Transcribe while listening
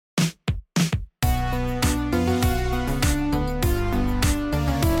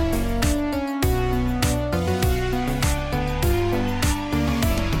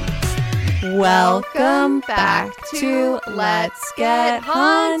Welcome back to Let's Get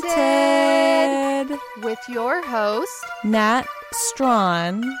Haunted with your host, Nat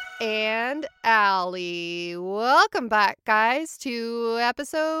Strawn and Allie. Welcome back, guys, to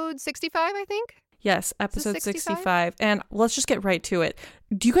episode 65, I think. Yes, episode 65. And let's just get right to it.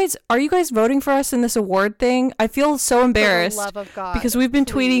 Are you guys voting for us in this award thing? I feel so embarrassed. For the love of God, because we've been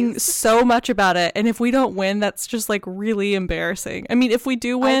please. tweeting so much about it, and if we don't win, that's just like really embarrassing. I mean, if we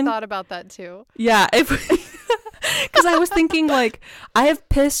do win, I thought about that too. Yeah, because I was thinking like I have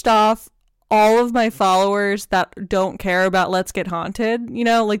pissed off all of my followers that don't care about Let's Get Haunted, you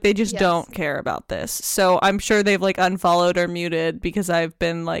know, like they just don't care about this. So I'm sure they've like unfollowed or muted because I've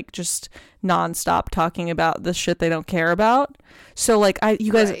been like just nonstop talking about the shit they don't care about. So like I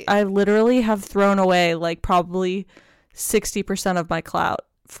literally have thrown away like probably 60% of my clout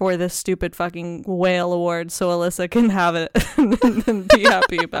for this stupid fucking whale award so Alyssa can have it and be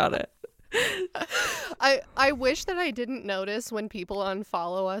happy about it. I wish that I didn't notice when people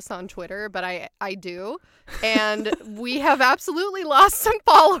unfollow us on Twitter, but I do. And we have absolutely lost some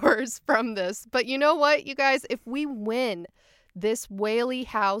followers from this. But you know what, you guys? If we win this Whaley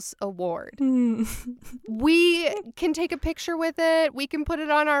House Award, we can take a picture with it. We can put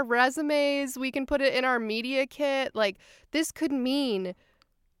it on our resumes. We can put it in our media kit. Like, this could mean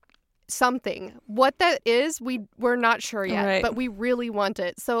something. What that is, we're not sure yet, right. But we really want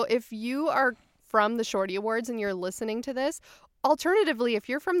it. So if you are from the Shorty Awards and you're listening to this, alternatively, if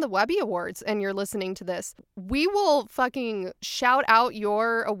you're from the Webby Awards and you're listening to this, we will fucking shout out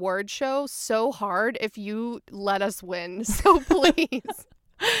your award show so hard if you let us win. So please.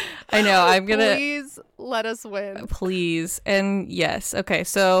 I know, I'm gonna... Please let us win. Please. And yes. Okay,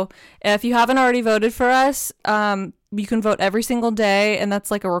 so if you haven't already voted for us, you can vote every single day, and that's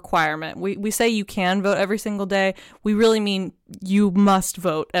like a requirement. We say you can vote every single day. We really mean you must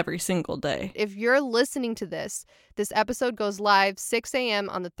vote every single day. If you're listening to this episode goes live 6 a.m.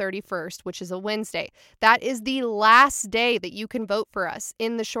 on the 31st, which is a Wednesday. That is the last day that you can vote for us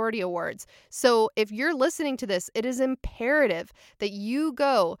in the Shorty Awards. So if you're listening to this, it is imperative that you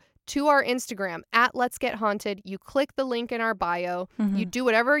go to our Instagram at Let's Get Haunted. You click the link in our bio. Mm-hmm. You do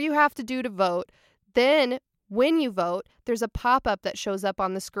whatever you have to do to vote. Then when you vote, there's a pop-up that shows up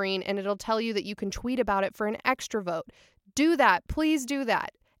on the screen, and it'll tell you that you can tweet about it for an extra vote. Do that. Please do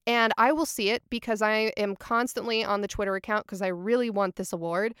that. And I will see it because I am constantly on the Twitter account because I really want this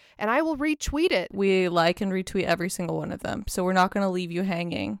award, and I will retweet it. We like and retweet every single one of them. So we're not going to leave you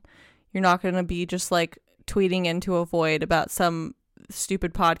hanging. You're not going to be just like tweeting into a void about some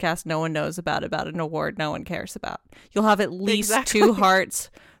stupid podcast no one knows about an award no one cares about. You'll have at least 2 hearts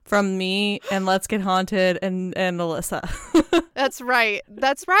from me and Let's Get Haunted and Alyssa. That's right.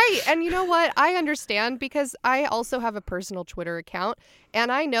 And you know what? I understand because I also have a personal Twitter account,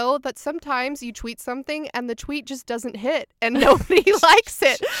 and I know that sometimes you tweet something and the tweet just doesn't hit and nobody likes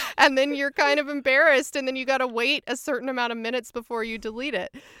it. And then you're kind of embarrassed, and then you got to wait a certain amount of minutes before you delete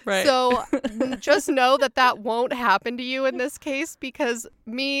it. Right. So just know that won't happen to you in this case because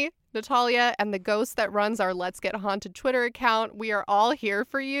me, Natalia, and the ghost that runs our Let's Get Haunted Twitter account, we are all here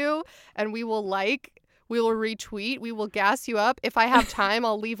for you, and we will retweet, we will gas you up. If I have time,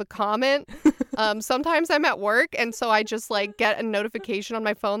 I'll leave a comment. Sometimes I'm at work, and so I just like get a notification on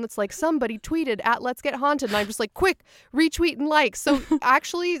my phone that's like, somebody tweeted at Let's Get Haunted, and I'm just like, quick, retweet and like. So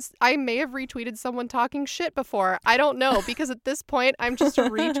actually, I may have retweeted someone talking shit before. I don't know, because at this point, I'm just a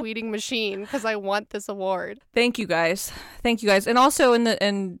retweeting machine because I want this award. Thank you guys. And also,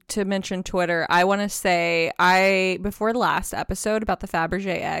 to mention Twitter, I want to say before the last episode about the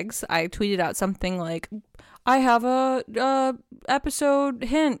Fabergé eggs, I tweeted out something like, I have a episode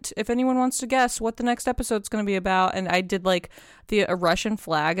hint if anyone wants to guess what the next episode's going to be about. And I did like a Russian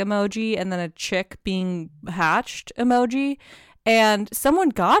flag emoji and then a chick being hatched emoji. And someone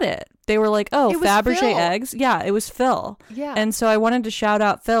got it. They were like, oh, Fabergé eggs. Yeah, it was Phil. Yeah. And so I wanted to shout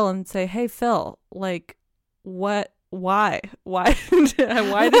out Phil and say, hey, Phil, like, what? Why did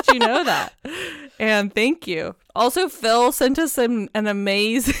you know that? And thank you. Also, Phil sent us an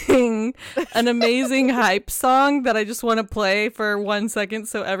amazing hype song that I just want to play for 1 second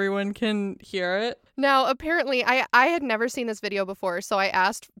so everyone can hear it. Now, apparently, I had never seen this video before, so I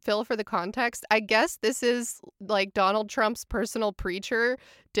asked Phil for the context. I guess this is like Donald Trump's personal preacher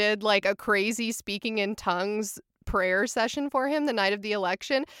did like a crazy speaking in tongues prayer session for him the night of the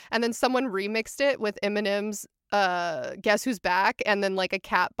election, and then someone remixed it with Eminem's Guess Who's Back, and then like a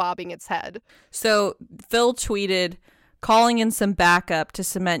cat bobbing its head. So Phil tweeted, calling in some backup to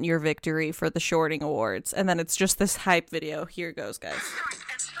cement your victory for the Shorting Awards, and then it's just this hype video. Here goes, guys.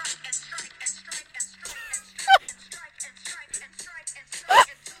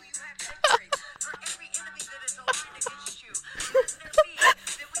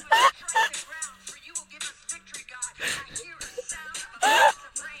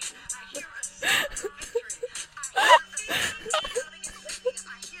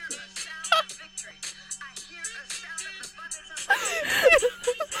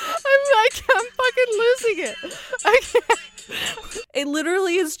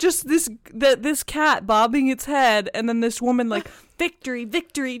 this cat bobbing its head, and then this woman like victory,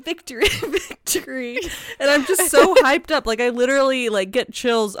 victory, victory, victory, and I'm just so hyped up. Like I literally like get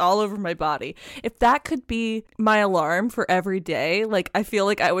chills all over my body. If that could be my alarm for every day, like I feel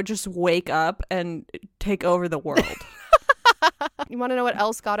like I would just wake up and take over the world. You want to know what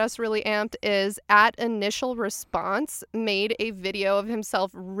else got us really amped is at Initial Response made a video of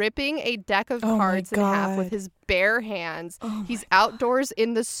himself ripping a deck of cards in half with his bare hands. He's outdoors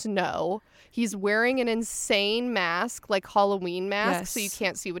in the snow. He's wearing an insane mask, like Halloween mask, so you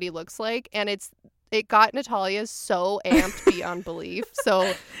can't see what he looks like. And it got Natalia so amped beyond belief.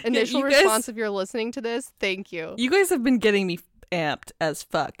 So Initial Response, if you're listening to this, thank you. You guys have been getting me amped as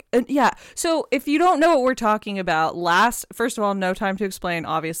fuck. And yeah, so if you don't know what we're talking about, first of all, no time to explain,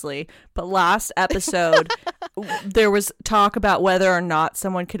 obviously, but last episode there was talk about whether or not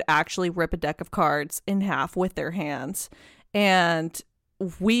someone could actually rip a deck of cards in half with their hands, and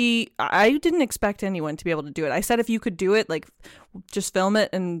I didn't expect anyone to be able to do it. I said if you could do it, like just film it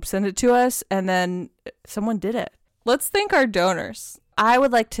and send it to us, and then someone did it. Let's thank our donors. I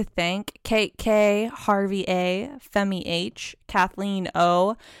would like to thank Kate K, Harvey A, Femi H, Kathleen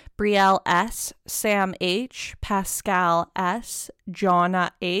O, Brielle S, Sam H, Pascal S,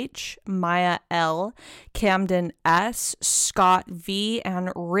 Jonna H, Maya L, Camden S, Scott V, and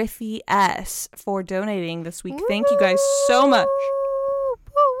Riffy S for donating this week. Thank you guys so much.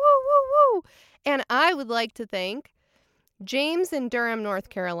 Woo. And I would like to thank James in Durham, North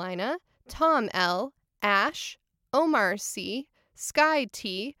Carolina, Tom L, Ash, Omar C, Sky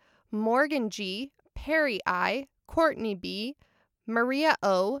T, Morgan G, Perry I, Courtney B, Maria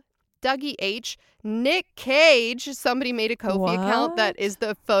O, Dougie H, Nick Cage. Somebody made a Ko-fi account that is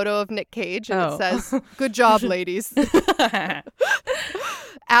the photo of Nick Cage, and it says, "Good job, ladies."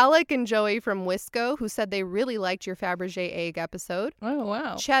 Alec and Joey from Wisco, who said they really liked your Fabergé egg episode. Oh,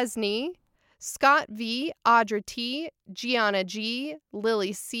 wow. Chesney, Scott V, Audra T, Gianna G,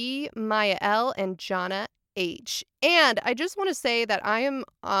 Lily C, Maya L, and Jonna H. And I just want to say that I am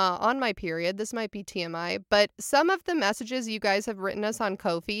on my period. This might be TMI, but some of the messages you guys have written us on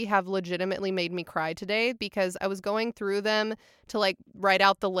Ko-fi have legitimately made me cry today, because I was going through them to like write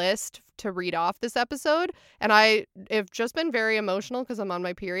out the list to read off this episode, and I have just been very emotional because I'm on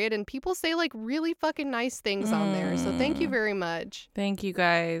my period, and people say like really fucking nice things on there. So thank you very much. Thank you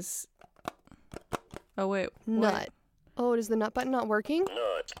guys. Oh wait. Nut. Oh, is the nut button not working?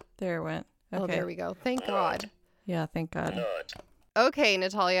 Nut. There it went. Okay. Oh, there we go. Thank God. Yeah, thank God. Nut. Okay,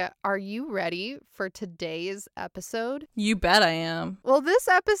 Natalia, are you ready for today's episode? You bet I am. Well, this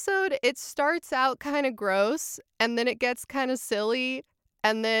episode, it starts out kind of gross, and then it gets kind of silly,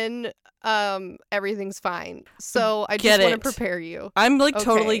 and then everything's fine. So I just want to prepare you. I'm like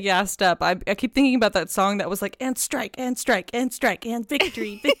totally gassed up. I keep thinking about that song that was like, and strike, and strike, and strike, and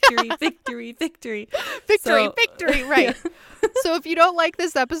victory, victory, victory, victory. Victory, right. So if you don't like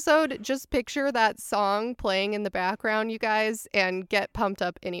this episode, just picture that song playing in the background, you guys, and get pumped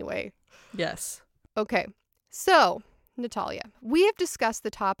up anyway. Yes. Okay. So, Natalia, we have discussed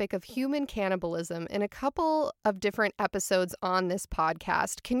the topic of human cannibalism in a couple of different episodes on this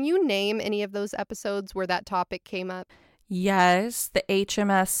podcast. Can you name any of those episodes where that topic came up? Yes, the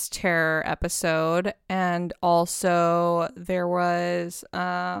HMS Terror episode, and also there was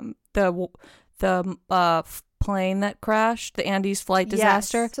the plane that crashed, the Andes flight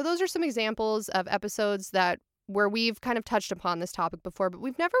disaster. Yes. So those are some examples of episodes where we've kind of touched upon this topic before, but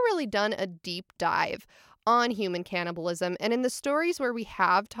we've never really done a deep dive on human cannibalism. And in the stories where we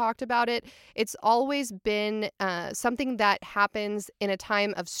have talked about it, it's always been something that happens in a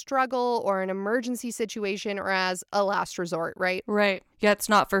time of struggle or an emergency situation or as a last resort, right? Right. Yeah, it's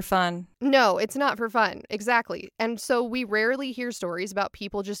not for fun. No, it's not for fun. Exactly. And so we rarely hear stories about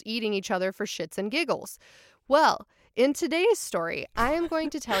people just eating each other for shits and giggles. Well, in today's story, I am going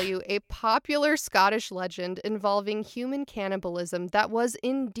to tell you a popular Scottish legend involving human cannibalism that was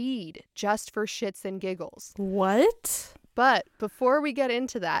indeed just for shits and giggles. What? But before we get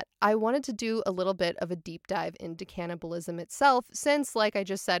into that, I wanted to do a little bit of a deep dive into cannibalism itself, since, like I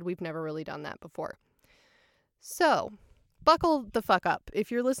just said, we've never really done that before. So, buckle the fuck up.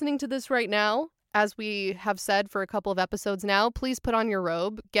 If you're listening to this right now, as we have said for a couple of episodes now, please put on your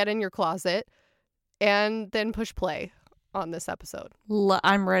robe, get in your closet, and then push play on this episode.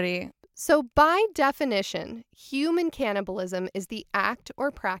 I'm ready. So by definition, human cannibalism is the act or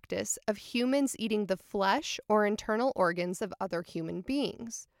practice of humans eating the flesh or internal organs of other human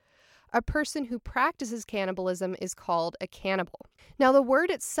beings. A person who practices cannibalism is called a cannibal. Now, the word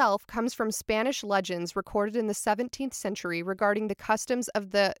itself comes from Spanish legends recorded in the 17th century regarding the customs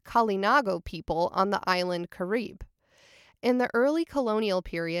of the Kalinago people on the island Caribe. In the early colonial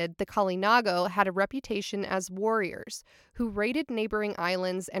period, the Kalinago had a reputation as warriors who raided neighboring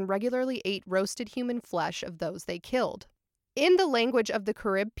islands and regularly ate roasted human flesh of those they killed. In the language of the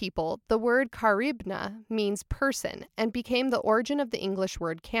Carib people, the word Caribna means person and became the origin of the English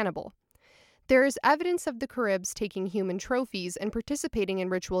word cannibal. There is evidence of the Caribs taking human trophies and participating in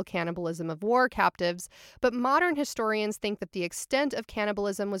ritual cannibalism of war captives, but modern historians think that the extent of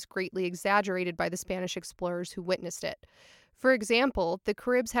cannibalism was greatly exaggerated by the Spanish explorers who witnessed it. For example, the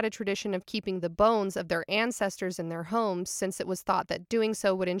Caribs had a tradition of keeping the bones of their ancestors in their homes, since it was thought that doing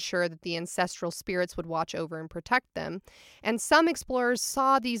so would ensure that the ancestral spirits would watch over and protect them. And some explorers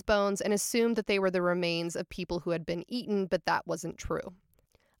saw these bones and assumed that they were the remains of people who had been eaten, but that wasn't true.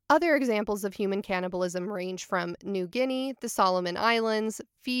 Other examples of human cannibalism range from New Guinea, the Solomon Islands,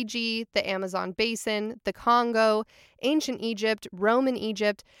 Fiji, the Amazon Basin, the Congo, ancient Egypt, Roman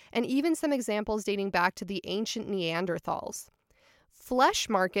Egypt, and even some examples dating back to the ancient Neanderthals. Flesh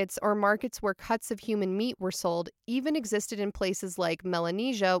markets, or markets where cuts of human meat were sold, even existed in places like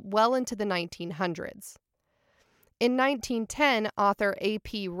Melanesia well into the 1900s. In 1910, author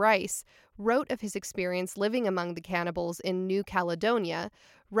A.P. Rice wrote of his experience living among the cannibals in New Caledonia,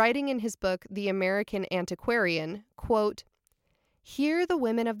 writing in his book The American Antiquarian, quote, "Here the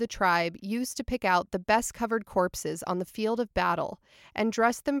women of the tribe used to pick out the best-covered corpses on the field of battle and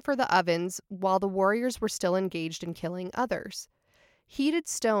dress them for the ovens while the warriors were still engaged in killing others. Heated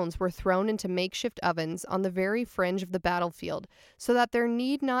stones were thrown into makeshift ovens on the very fringe of the battlefield so that there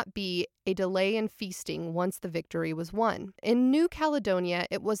need not be a delay in feasting once the victory was won. In New Caledonia,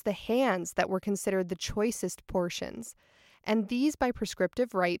 it was the hands that were considered the choicest portions, and these by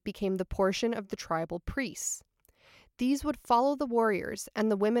prescriptive right became the portion of the tribal priests. These would follow the warriors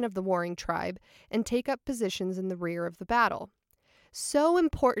and the women of the warring tribe and take up positions in the rear of the battle. So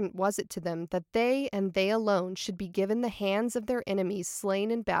important was it to them that they and they alone should be given the hands of their enemies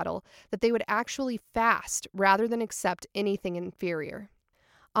slain in battle that they would actually fast rather than accept anything inferior.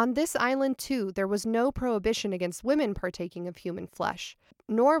 On this island, too, there was no prohibition against women partaking of human flesh,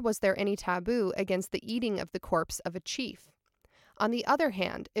 nor was there any taboo against the eating of the corpse of a chief. On the other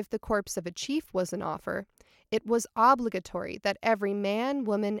hand, if the corpse of a chief was an offer, it was obligatory that every man,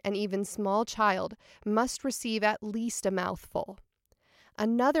 woman, and even small child must receive at least a mouthful.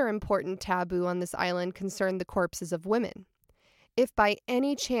 Another important taboo on this island concerned the corpses of women. If by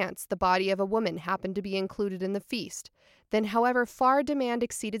any chance the body of a woman happened to be included in the feast, then however far demand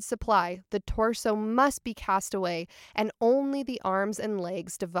exceeded supply, the torso must be cast away and only the arms and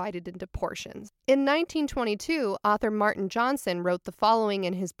legs divided into portions. In 1922, author Martin Johnson wrote the following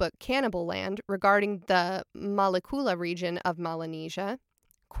in his book Cannibal Land regarding the Malekula region of Melanesia,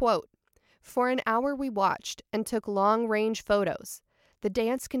 quote, "For an hour we watched and took long-range photos. The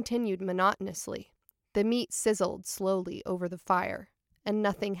dance continued monotonously. The meat sizzled slowly over the fire, and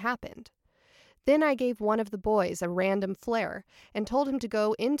nothing happened. Then I gave one of the boys a random flare and told him to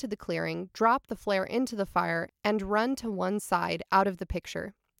go into the clearing, drop the flare into the fire, and run to one side out of the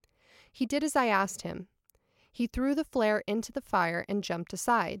picture. He did as I asked him. He threw the flare into the fire and jumped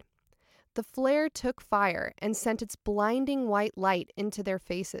aside. The flare took fire and sent its blinding white light into their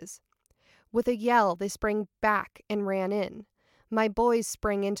faces. With a yell, they sprang back and ran in. My boys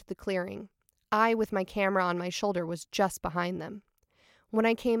sprang into the clearing. I, with my camera on my shoulder, was just behind them. When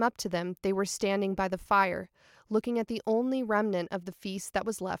I came up to them, they were standing by the fire, looking at the only remnant of the feast that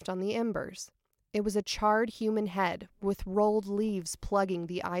was left on the embers. It was a charred human head with rolled leaves plugging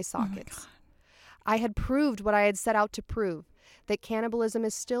the eye sockets. I had proved what I had set out to prove, that cannibalism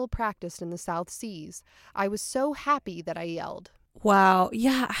is still practiced in the South Seas. I was so happy that I yelled." Wow.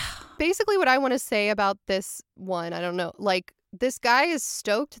 Yeah. Basically what I want to say about this one, I don't know, like, this guy is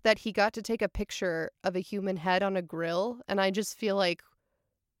stoked that he got to take a picture of a human head on a grill, and I just feel like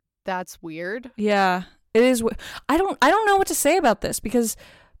that's weird. Yeah, it is. I don't know what to say about this, because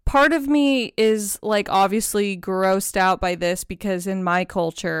part of me is like obviously grossed out by this because in my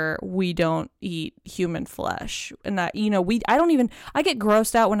culture we don't eat human flesh, and that, you know, I get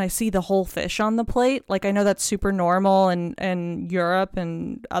grossed out when I see the whole fish on the plate. Like, I know that's super normal in Europe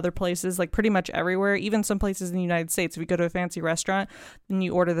and other places, like pretty much everywhere, even some places in the United States. If you go to a fancy restaurant and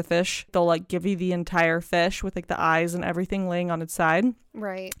you order the fish, they'll like give you the entire fish with like the eyes and everything laying on its side.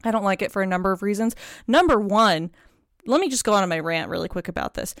 Right. I don't like it for a number of reasons. Number one, let me just go on my rant really quick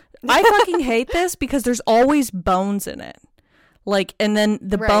about this. I fucking hate this because there's always bones in it. Like, and then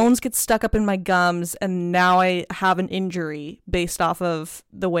the bones get stuck up in my gums, and now I have an injury based off of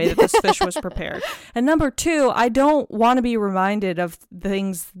the way that this fish was prepared. And number two, I don't want to be reminded of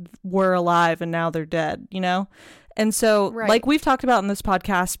things were alive and now they're dead, you know? And so, Right. like we've talked about in this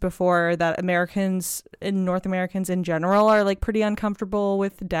podcast before, that Americans and North Americans in general are like pretty uncomfortable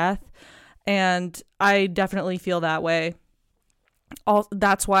with death. And I definitely feel that way.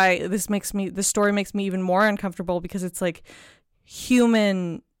 That's why this story makes me even more uncomfortable, because it's like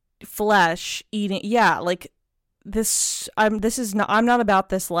human flesh eating. Yeah, like I'm not about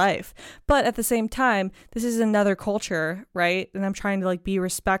this life, but at the same time, this is another culture, right? And I'm trying to like be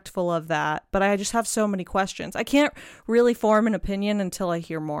respectful of that, but I just have so many questions. I can't really form an opinion until I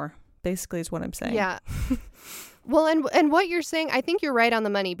hear more, basically, is what I'm saying. Yeah. Well, and what you're saying, I think you're right on the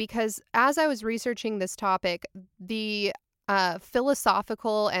money, because as I was researching this topic, the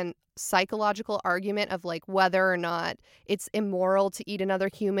philosophical and psychological argument of like whether or not it's immoral to eat another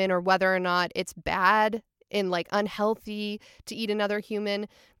human, or whether or not it's bad and like unhealthy to eat another human,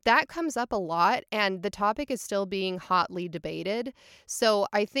 that comes up a lot, and the topic is still being hotly debated. So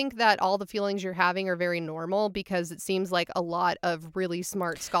I think that all the feelings you're having are very normal, because it seems like a lot of really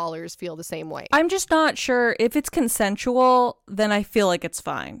smart scholars feel the same way. I'm just not sure if it's consensual, then I feel like it's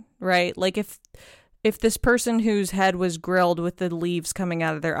fine, right? Like if this person whose head was grilled with the leaves coming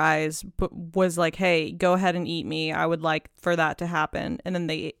out of their eyes was like, hey, go ahead and eat me, I would like for that to happen, and then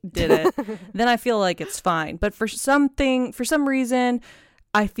they did it, then I feel like it's fine. But for some reason,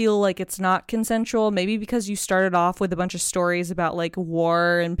 I feel like it's not consensual. Maybe because you started off with a bunch of stories about like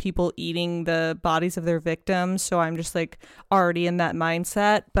war and people eating the bodies of their victims. So I'm just like already in that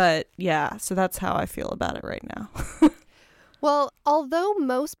mindset. But yeah, so that's how I feel about it right now. Well, although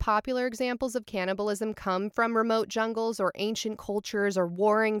most popular examples of cannibalism come from remote jungles or ancient cultures or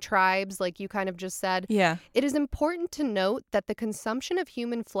warring tribes, like you kind of just said, yeah, it is important to note that the consumption of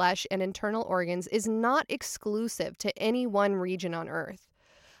human flesh and internal organs is not exclusive to any one region on Earth.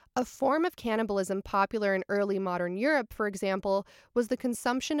 A form of cannibalism popular in early modern Europe, for example, was the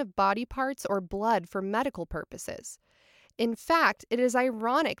consumption of body parts or blood for medical purposes. In fact, it is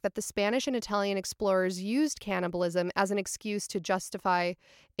ironic that the Spanish and Italian explorers used cannibalism as an excuse to justify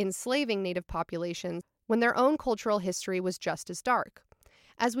enslaving native populations when their own cultural history was just as dark.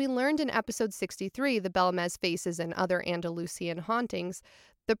 As we learned in episode 63, The Belmez Faces and Other Andalusian Hauntings,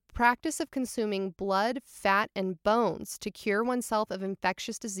 the practice of consuming blood, fat, and bones to cure oneself of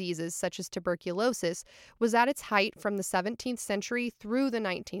infectious diseases such as tuberculosis was at its height from the 17th century through the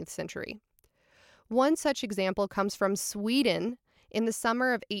 19th century. One such example comes from Sweden in the summer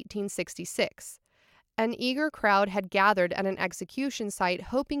of 1866. An eager crowd had gathered at an execution site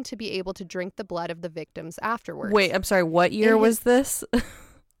hoping to be able to drink the blood of the victims afterwards. Wait, I'm sorry, what year was this?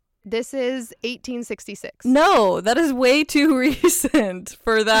 This is 1866. No, that is way too recent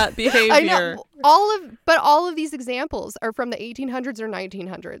for that behavior. I know. All of these examples are from the 1800s or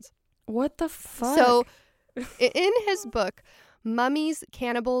 1900s. What the fuck? So, in his book, Mummies,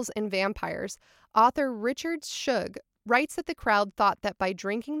 Cannibals, and Vampires, author Richard Shug writes that the crowd thought that by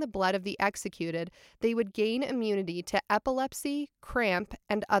drinking the blood of the executed, they would gain immunity to epilepsy, cramp,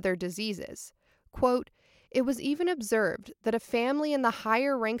 and other diseases. Quote, "It was even observed that a family in the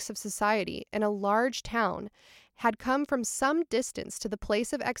higher ranks of society in a large town had come from some distance to the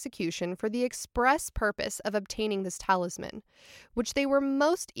place of execution for the express purpose of obtaining this talisman, which they were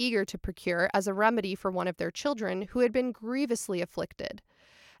most eager to procure as a remedy for one of their children who had been grievously afflicted.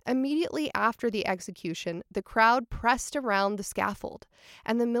 Immediately after the execution, the crowd pressed around the scaffold,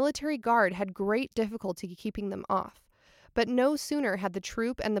 and the military guard had great difficulty keeping them off. But no sooner had the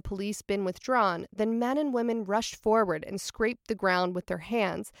troop and the police been withdrawn than men and women rushed forward and scraped the ground with their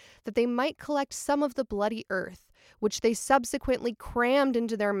hands that they might collect some of the bloody earth, which they subsequently crammed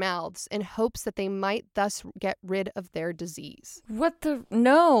into their mouths in hopes that they might thus get rid of their disease."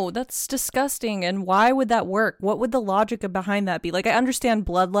 No, that's disgusting. And why would that work? What would the logic behind that be? Like, I understand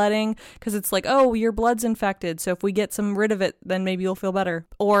bloodletting because it's like, oh, your blood's infected, so if we get some rid of it, then maybe you'll feel better.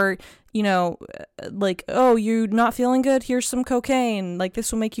 Or, you know, like, oh, you're not feeling good, here's some cocaine, like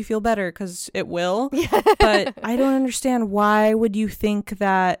this will make you feel better, because it will. But I don't understand, why would you think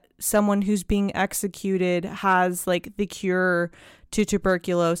that someone who's being executed has like the cure to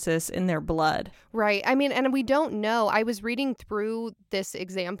tuberculosis in their blood? Right. I mean, and we don't know. I was reading through this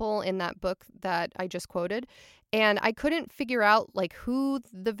example in that book that I just quoted, and I couldn't figure out like who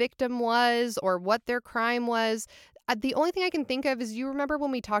the victim was or what their crime was. The only thing I can think of is, you remember when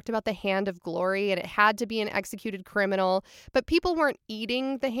we talked about the hand of glory, and it had to be an executed criminal, but people weren't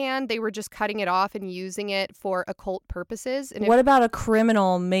eating the hand. They were just cutting it off and using it for occult purposes. And what about a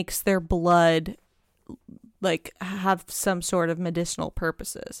criminal makes their blood like have some sort of medicinal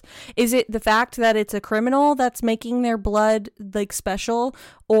purposes? Is it the fact that it's a criminal that's making their blood like special,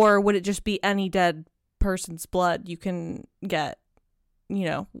 or would it just be any dead person's blood you can get?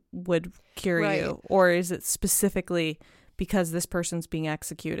 would cure you? Or is it specifically because this person's being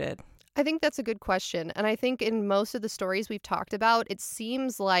executed? I think that's a good question. And I think in most of the stories we've talked about, it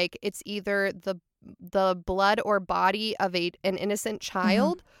seems like it's either the blood or body of an innocent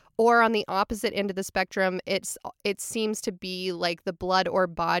child, or on the opposite end of the spectrum, it seems to be like the blood or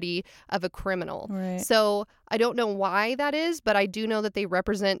body of a criminal. Right. So I don't know why that is, but I do know that they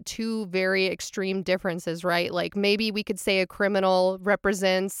represent two very extreme differences, right? Like maybe we could say a criminal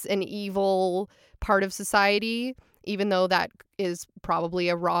represents an evil part of society, even though that is probably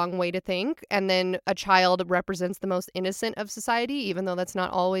a wrong way to think. And then a child represents the most innocent of society, even though that's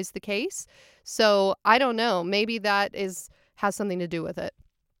not always the case. So I don't know. Maybe that has something to do with it.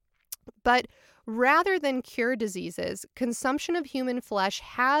 But rather than cure diseases, consumption of human flesh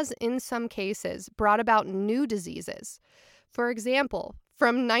has, in some cases, brought about new diseases. For example,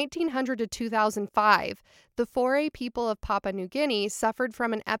 from 1900 to 2005, the Foray people of Papua New Guinea suffered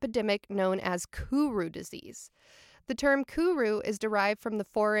from an epidemic known as Kuru disease. The term Kuru is derived from the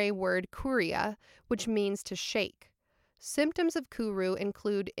Foray word kuria, which means to shake. Symptoms of Kuru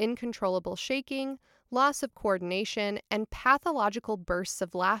include uncontrollable shaking, loss of coordination, and pathological bursts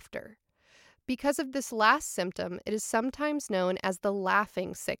of laughter. Because of this last symptom, it is sometimes known as the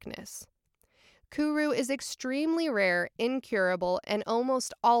laughing sickness. Kuru is extremely rare, incurable, and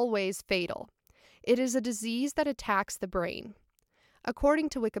almost always fatal. It is a disease that attacks the brain. According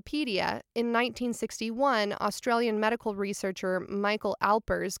to Wikipedia, in 1961, Australian medical researcher Michael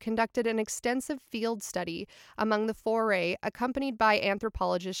Alpers conducted an extensive field study among the Foray, accompanied by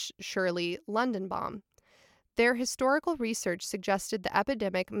anthropologist Shirley Lundenbaum. Their historical research suggested the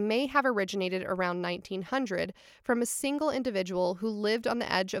epidemic may have originated around 1900 from a single individual who lived on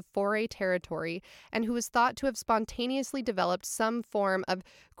the edge of Foray territory and who was thought to have spontaneously developed some form of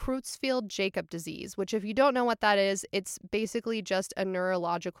Creutzfeldt-Jakob disease, which, if you don't know what that is, it's basically just a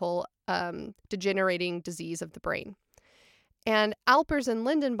neurological degenerating disease of the brain. And Alpers and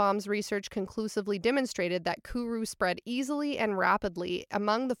Lindenbaum's research conclusively demonstrated that Kuru spread easily and rapidly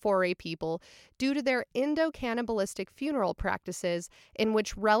among the Foray people due to their endo-cannibalistic funeral practices in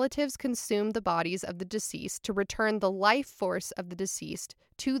which relatives consumed the bodies of the deceased to return the life force of the deceased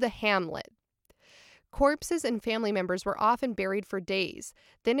to the hamlet. Corpses and family members were often buried for days,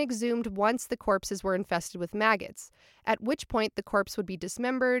 then exhumed once the corpses were infested with maggots, at which point the corpse would be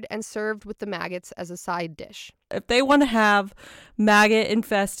dismembered and served with the maggots as a side dish. If they want to have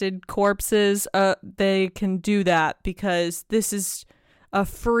maggot-infested corpses, they can do that, because this is a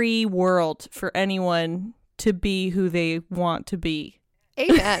free world for anyone to be who they want to be.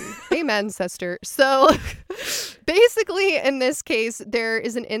 Amen. Amen, sister. So basically, in this case, there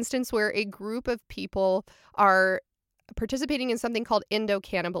is an instance where a group of people are participating in something called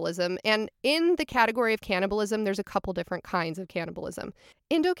endo-cannibalism. And in the category of cannibalism, there's a couple different kinds of cannibalism.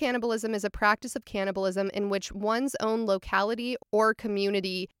 Endo-cannibalism is a practice of cannibalism in which one's own locality or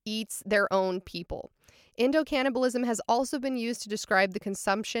community eats their own people. Endo-cannibalism has also been used to describe the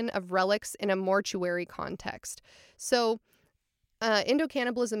consumption of relics in a mortuary context. So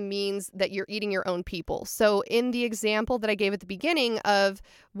endo-cannibalism means that you're eating your own people. So in the example that I gave at the beginning of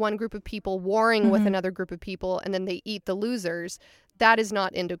one group of people warring with another group of people and then they eat the losers, that is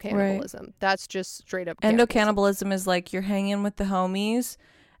not endo-cannibalism. Right. That's just straight up cannibalism. Endo-cannibalism is like you're hanging with the homies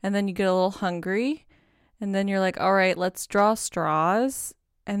and then you get a little hungry and then you're like, all right, let's draw straws.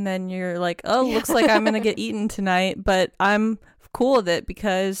 And then you're like, oh, looks like I'm going to get eaten tonight, but I'm cool with it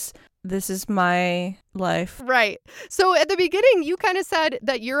because this is my life. Right. So at the beginning, you kind of said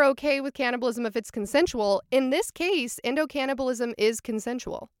that you're okay with cannibalism if it's consensual. In this case, endo-cannibalism is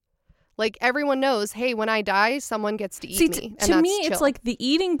consensual. Like, everyone knows, hey, when I die, someone gets to eat me. And to me, it's like the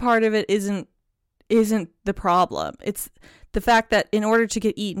eating part of it isn't the problem. It's the fact that in order to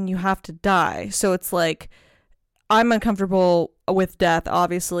get eaten, you have to die. So it's like, I'm uncomfortable with death,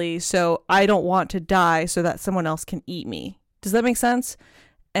 obviously, so I don't want to die so that someone else can eat me. Does that make sense?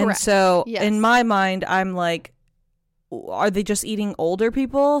 And correct. So yes. In my mind, I'm like, are they just eating older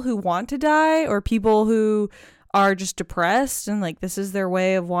people who want to die, or people who are just depressed and like this is their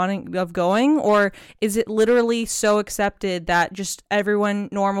way of going? Or is it literally so accepted that just everyone,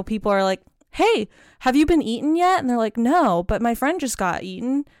 normal people, are like, hey, have you been eaten yet? And they're like, no, but my friend just got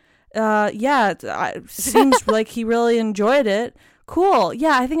eaten. Yeah, it seems like he really enjoyed it. Cool.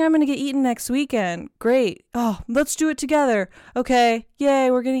 Yeah, I think I'm going to get eaten next weekend. Great. Oh, let's do it together. Okay.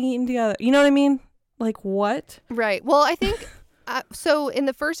 Yay, we're getting eaten together. You know what I mean? Like, what? Right. Well, I think, so in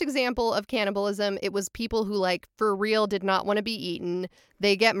the first example of cannibalism, it was people who, like, for real did not want to be eaten.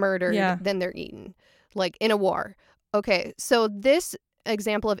 They get murdered, then they're eaten. Like, in a war. Okay, so this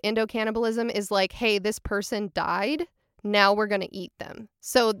example of endo-cannibalism is like, hey, this person died. Now we're going to eat them.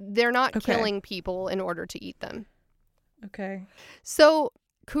 So they're not Okay. killing people in order to eat them. Okay. So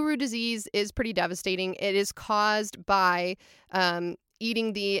Kuru disease is pretty devastating. It is caused by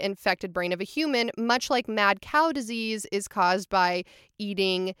eating the infected brain of a human, much like mad cow disease is caused by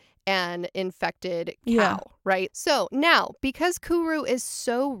eating an infected cow, Yeah. right? So now, because Kuru is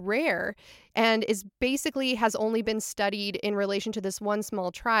so rare and is basically has only been studied in relation to this one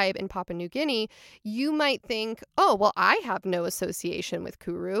small tribe in Papua New Guinea, you might think, oh, well, I have no association with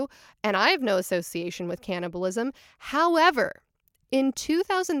Kuru and I have no association with cannibalism. However, in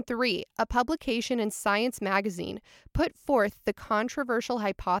 2003, a publication in Science magazine put forth the controversial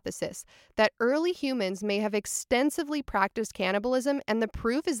hypothesis that early humans may have extensively practiced cannibalism, and the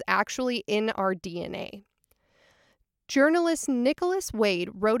proof is actually in our DNA. Journalist Nicholas Wade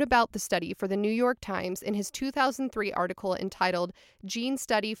wrote about the study for the New York Times in his 2003 article entitled "Gene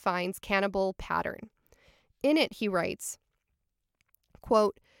Study Finds Cannibal Pattern." In it, he writes,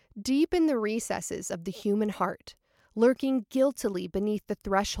 quote, "Deep in the recesses of the human heart, lurking guiltily beneath the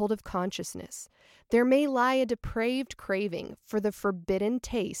threshold of consciousness, there may lie a depraved craving for the forbidden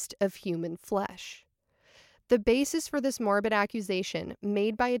taste of human flesh." The basis for this morbid accusation,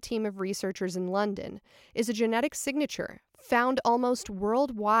 made by a team of researchers in London, is a genetic signature found almost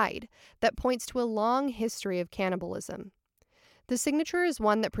worldwide that points to a long history of cannibalism. The signature is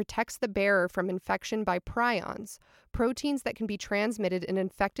one that protects the bearer from infection by prions, proteins that can be transmitted in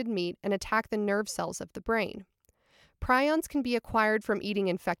infected meat and attack the nerve cells of the brain. Prions can be acquired from eating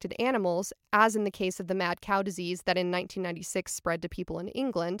infected animals, as in the case of the mad cow disease that in 1996 spread to people in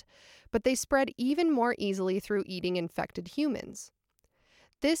England, but they spread even more easily through eating infected humans.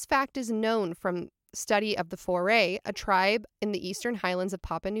 This fact is known from study of the Foray, a tribe in the eastern highlands of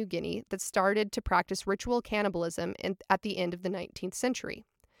Papua New Guinea that started to practice ritual cannibalism at the end of the 19th century.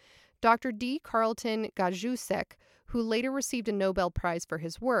 Dr. D. Carlton Gajusek, who later received a Nobel Prize for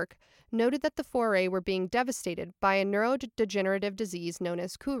his work, noted that the Foray were being devastated by a neurodegenerative disease known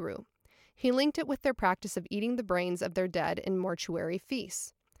as Kuru. He linked it with their practice of eating the brains of their dead in mortuary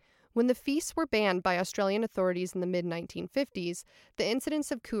feasts. When the feasts were banned by Australian authorities in the mid-1950s, the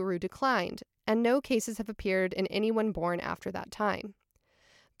incidence of Kuru declined, and no cases have appeared in anyone born after that time.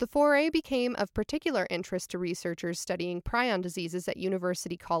 The Foray became of particular interest to researchers studying prion diseases at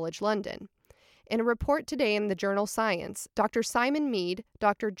University College London. In a report today in the journal Science, Dr. Simon Mead,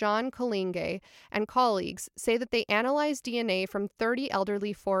 Dr. John Kalinge, and colleagues say that they analyzed DNA from 30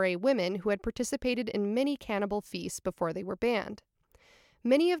 elderly Foray women who had participated in many cannibal feasts before they were banned.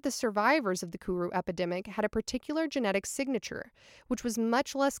 Many of the survivors of the Kuru epidemic had a particular genetic signature, which was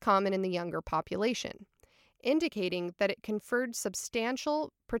much less common in the younger population, indicating that it conferred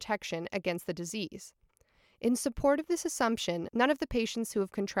substantial protection against the disease. In support of this assumption, none of the patients who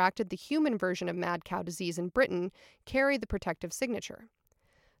have contracted the human version of mad cow disease in Britain carry the protective signature.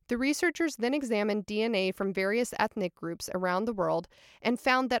 The researchers then examined DNA from various ethnic groups around the world and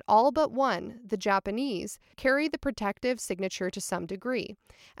found that all but one, the Japanese, carry the protective signature to some degree,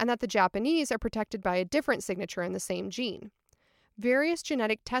 and that the Japanese are protected by a different signature in the same gene. Various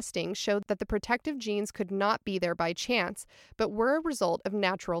genetic testing showed that the protective genes could not be there by chance, but were a result of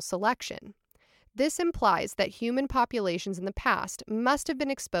natural selection. This implies that human populations in the past must have been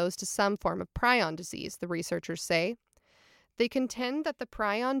exposed to some form of prion disease, the researchers say. They contend that the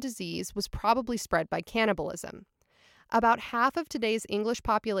prion disease was probably spread by cannibalism. About half of today's English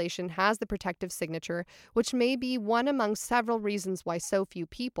population has the protective signature, which may be one among several reasons why so few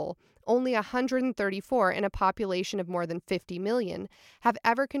people, only 134 in a population of more than 50 million, have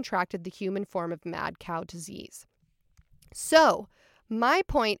ever contracted the human form of mad cow disease. So, my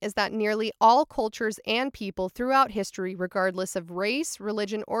point is that nearly all cultures and people throughout history, regardless of race,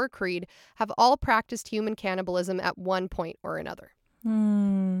 religion, or creed, have all practiced human cannibalism at one point or another.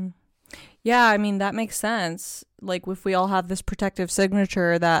 Yeah, I mean, that makes sense. Like, if we all have this protective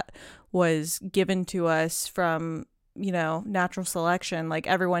signature that was given to us from, natural selection, like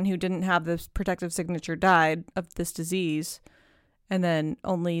everyone who didn't have this protective signature died of this disease, and then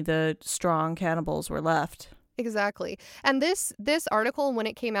only the strong cannibals were left. Exactly. And this article, when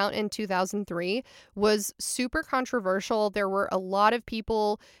it came out in 2003, was super controversial. There were a lot of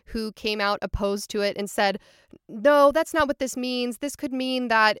people who came out opposed to it and said, no, that's not what this means. This could mean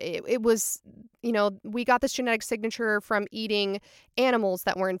that it was, we got this genetic signature from eating animals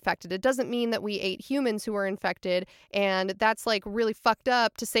that were infected. It doesn't mean that we ate humans who were infected. And that's like really fucked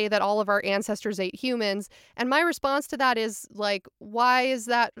up to say that all of our ancestors ate humans. And my response to that is like, why is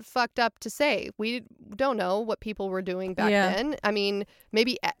that fucked up to say? We don't know what people were doing back then. I mean,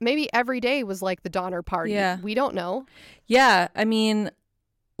 maybe every day was like the Donner Party. Yeah. We don't know. Yeah. I mean,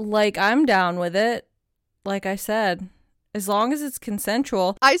 like, I'm down with it. Like I said, As long as it's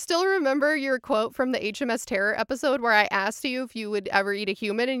consensual. I still remember your quote from the HMS Terror episode where I asked you if you would ever eat a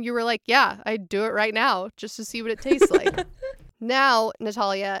human, and you were like, yeah, I'd do it right now just to see what it tastes like. Now,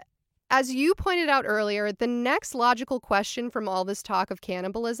 Natalia, as you pointed out earlier, the next logical question from all this talk of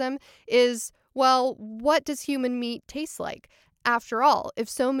cannibalism is, well, what does human meat taste like? After all, if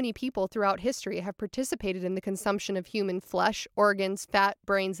so many people throughout history have participated in the consumption of human flesh, organs, fat,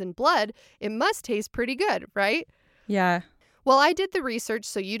 brains, and blood, it must taste pretty good, right? Yeah. Well, I did the research,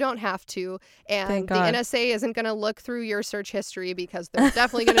 so you don't have to. And Thank the God. NSA isn't going to look through your search history because they're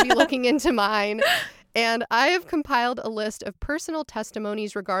definitely going to be looking into mine. And I have compiled a list of personal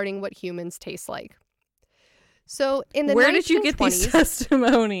testimonies regarding what humans taste like. So in the 1920s... Where did you get these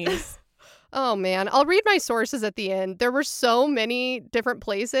testimonies? Oh, man. I'll read my sources at the end. There were so many different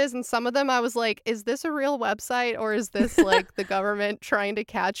places, and some of them I was like, is this a real website, or is this like the government trying to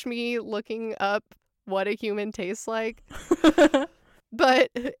catch me looking up what a human tastes like? But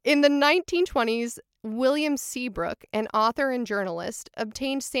in the 1920s, William Seabrook, an author and journalist,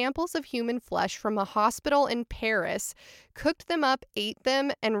 obtained samples of human flesh from a hospital in Paris, cooked them up, ate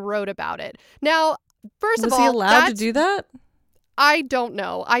them, and wrote about it. Now, first of all, was he allowed to do that? I don't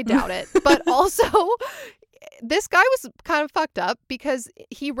know. I doubt it. But also, this guy was kind of fucked up because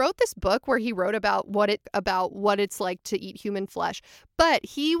he wrote this book where he wrote about what it's like to eat human flesh. But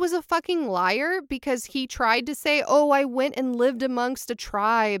he was a fucking liar because he tried to say, "Oh, I went and lived amongst a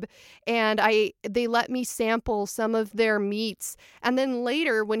tribe and they let me sample some of their meats." And then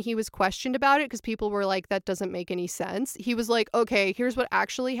later when he was questioned about it, because people were like, "That doesn't make any sense," he was like, "Okay, here's what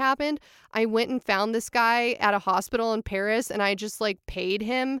actually happened. I went and found this guy at a hospital in Paris and I just like paid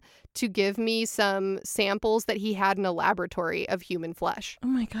him to give me some samples that he had in a laboratory of human flesh." Oh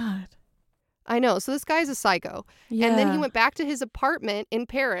my God. I know. So this guy's a psycho. Yeah. And then he went back to his apartment in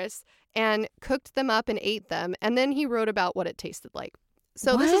Paris and cooked them up and ate them. And then he wrote about what it tasted like.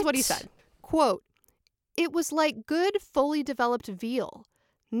 So this is what he said. Quote, "It was like good, fully developed veal.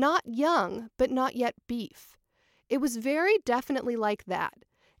 Not young, but not yet beef. It was very definitely like that.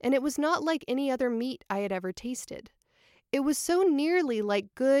 And it was not like any other meat I had ever tasted. It was so nearly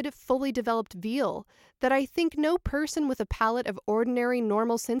like good, fully developed veal that I think no person with a palate of ordinary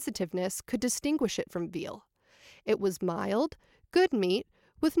normal sensitiveness could distinguish it from veal. It was mild, good meat,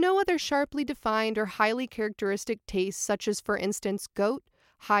 with no other sharply defined or highly characteristic tastes such as, for instance, goat,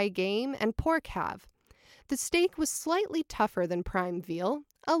 high game, and pork have. The steak was slightly tougher than prime veal,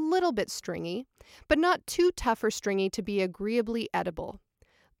 a little bit stringy, but not too tough or stringy to be agreeably edible.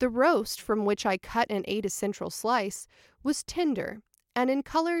 The roast, from which I cut and ate a central slice, was tender, and in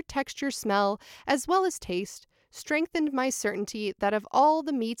color, texture, smell, as well as taste, strengthened my certainty that of all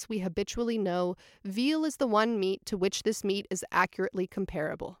the meats we habitually know, veal is the one meat to which this meat is accurately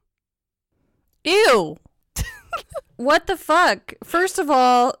comparable." Ew. What the fuck? First of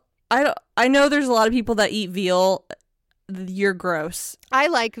all, I know there's a lot of people that eat veal. You're gross. I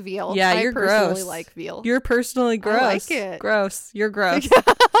like veal. Yeah, you're gross. I personally like veal. You're personally gross. I like it. Gross. You're gross.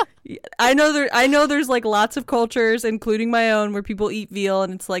 I know there's like lots of cultures, including my own, where people eat veal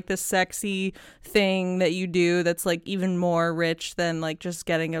and it's like this sexy thing that you do that's like even more rich than like just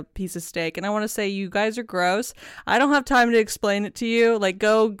getting a piece of steak. And I want to say you guys are gross. I don't have time to explain it to you. Like,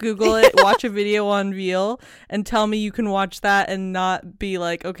 go Google it, watch a video on veal, and tell me you can watch that and not be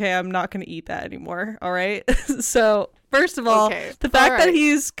like, okay, I'm not going to eat that anymore. All right. So first of all, the fact that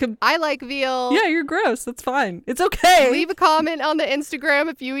he's... I like veal. Yeah, you're gross. That's fine. It's okay. Leave a comment on the Instagram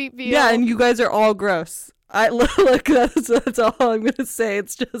if you eat veal. Yeah, and you guys are all gross. Look, that's all I'm going to say.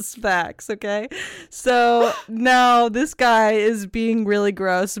 It's just facts, okay? So now this guy is being really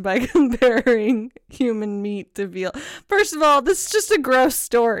gross by comparing human meat to veal. First of all, this is just a gross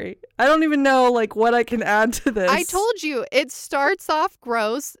story. I don't even know like what I can add to this. I told you, it starts off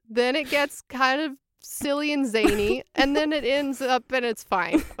gross, then it gets kind of silly and zany, and then it ends up and it's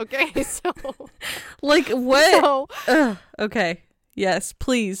fine. Okay, so like what? So, okay, yes,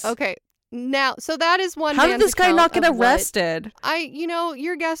 please. Okay, now so that is one. How did this guy not get arrested?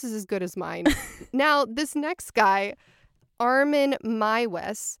 Your guess is as good as mine. Now this next guy, Armin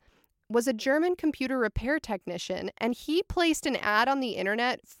Maiwes, was a German computer repair technician, and he placed an ad on the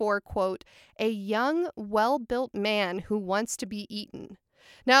internet for, quote, "a young, well-built man who wants to be eaten."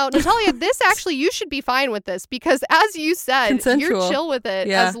 Now, Natalia, this actually, you should be fine with this because, as you said, consensual. You're chill with it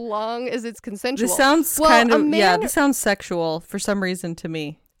as long as it's consensual. This sounds this sounds sexual for some reason to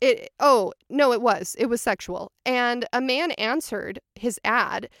me. It was sexual. And a man answered his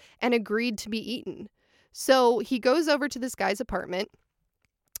ad and agreed to be eaten. So he goes over to this guy's apartment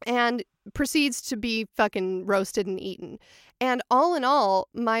and proceeds to be fucking roasted and eaten. And all in all,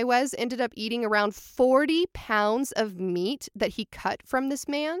 Maiwez ended up eating around 40 pounds of meat that he cut from this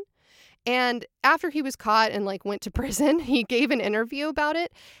man. And after he was caught and like went to prison, he gave an interview about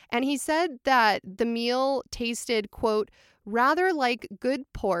it. And he said that the meal tasted, quote, rather like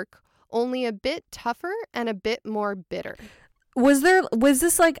good pork, only a bit tougher and a bit more bitter. Was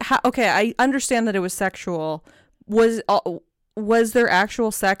this like, okay, I understand that it was sexual. Was there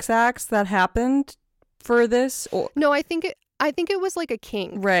actual sex acts that happened for this? Or? No, I think it was like a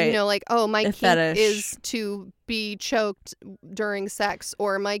kink, right? You know, like, oh, my kink fetish is to be choked during sex,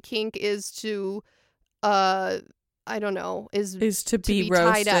 or my kink is to, I don't know, is to be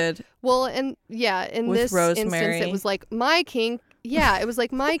roasted. Tied up. Well, and yeah, in this instance, it was like my kink. Yeah, it was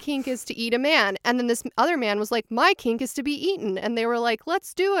like my kink is to eat a man, and then this other man was like, my kink is to be eaten, and they were like,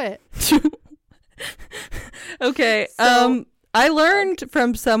 let's do it. Okay. So, I learned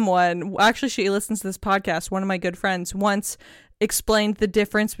from someone, actually she listens to this podcast, one of my good friends once explained the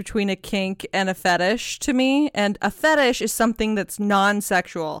difference between a kink and a fetish to me. And a fetish is something that's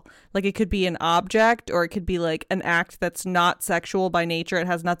non-sexual. Like it could be an object, or it could be like an act that's not sexual by nature. It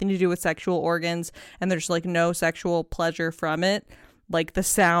has nothing to do with sexual organs, and there's like no sexual pleasure from it. Like the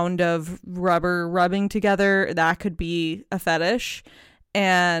sound of rubber rubbing together, that could be a fetish.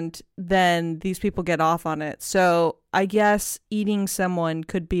 And then these people get off on it. So I guess eating someone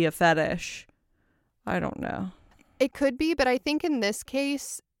could be a fetish. I don't know. It could be, but I think in this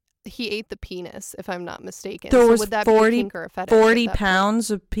case, he ate the penis, if I'm not mistaken. There was would that 40, be a kink or a fetish? 40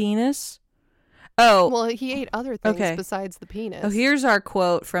 pounds of penis? Oh. Well, he ate other things besides the penis. Oh, here's our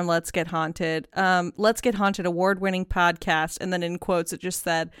quote from Let's Get Haunted. Let's Get Haunted, award-winning podcast. And then in quotes, it just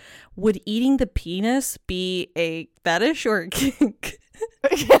said, would eating the penis be a fetish or a kink?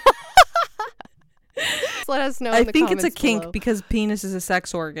 Let us know. I think it's a kink below. Because penis is a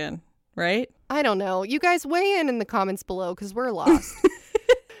sex organ, right? I don't know. You guys weigh in the comments below because we're lost.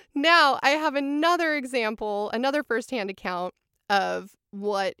 Now, I have another example, another firsthand account of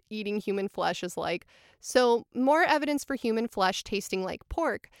what eating human flesh is like. So, more evidence for human flesh tasting like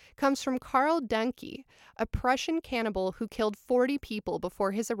pork comes from Karl Denke, a Prussian cannibal who killed 40 people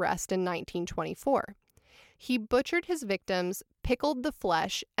before his arrest in 1924. He butchered his victims, pickled the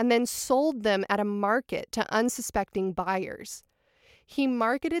flesh, and then sold them at a market to unsuspecting buyers. He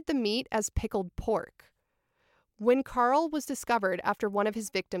marketed the meat as pickled pork. When Karl was discovered after one of his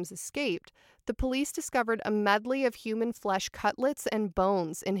victims escaped, the police discovered a medley of human flesh cutlets and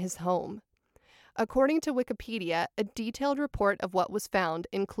bones in his home. According to Wikipedia, a detailed report of what was found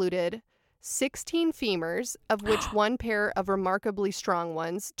included 16 femurs, of which one pair of remarkably strong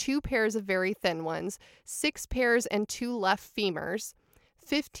ones, 2 pairs of very thin ones, 6 pairs and 2 left femurs,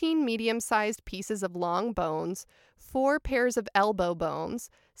 15 medium-sized pieces of long bones, 4 pairs of elbow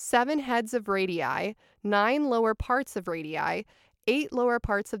bones, 7 heads of radii, 9 lower parts of radii, 8 lower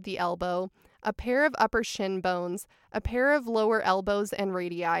parts of the elbow, a pair of upper shin bones, a pair of lower elbows and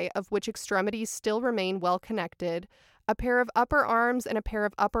radii, of which extremities still remain well connected, a pair of upper arms and a pair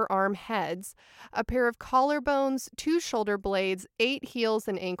of upper arm heads, a pair of collarbones, 2 shoulder blades, 8 heels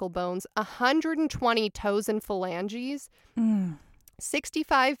and ankle bones, 120 toes and phalanges,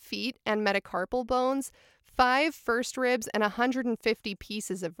 65 feet and metacarpal bones, 5 first ribs, and 150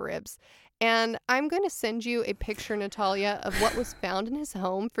 pieces of ribs. And I'm going to send you a picture, Natalia, of what was found in his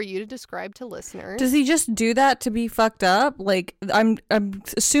home for you to describe to listeners. Does he just do that to be fucked up? Like, I'm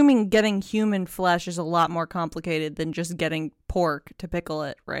assuming getting human flesh is a lot more complicated than just getting pork to pickle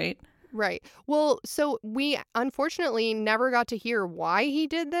it, right? Right. Well, so we unfortunately never got to hear why he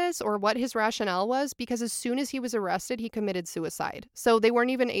did this or what his rationale was, because as soon as he was arrested, he committed suicide. So they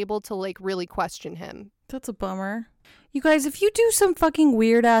weren't even able to, like, really question him. That's a bummer. You guys, if you do some fucking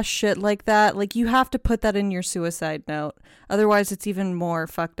weird ass shit like that, like, you have to put that in your suicide note. Otherwise, it's even more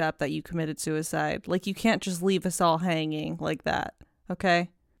fucked up that you committed suicide. Like, you can't just leave us all hanging like that. Okay?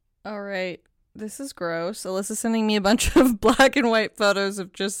 All right. This is gross. Alyssa's sending me a bunch of black and white photos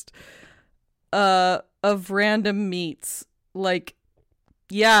of just, of random meats. Like,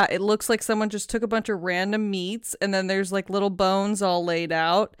 yeah, it looks like someone just took a bunch of random meats and then there's, like, little bones all laid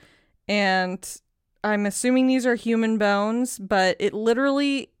out. And I'm assuming these are human bones, but it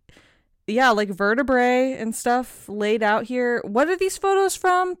literally, yeah, like vertebrae and stuff laid out here. What are these photos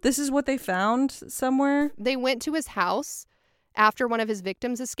from? This is what they found somewhere? They went to his house after one of his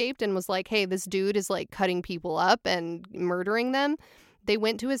victims escaped and was like, hey, this dude is like cutting people up and murdering them. They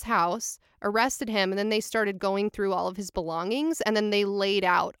went to his house, arrested him, and then they started going through all of his belongings, and then they laid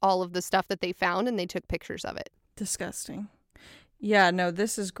out all of the stuff that they found and they took pictures of it. Disgusting. Yeah, no,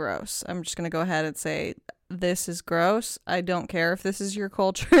 this is gross. I'm just going to go ahead and say this is gross. I don't care if this is your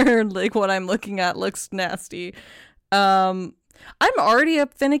culture. Like, what I'm looking at looks nasty. I'm already a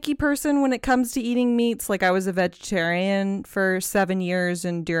finicky person when it comes to eating meats. Like, I was a vegetarian for 7 years,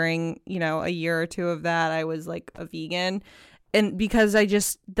 and during, a year or two of that, I was like a vegan. And because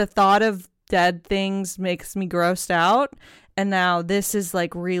the thought of dead things makes me grossed out. And now this is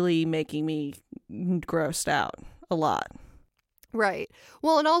like really making me grossed out a lot. Right.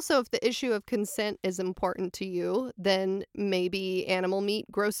 Well, and also if the issue of consent is important to you, then maybe animal meat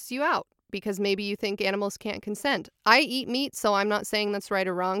grosses you out because maybe you think animals can't consent. I eat meat, so I'm not saying that's right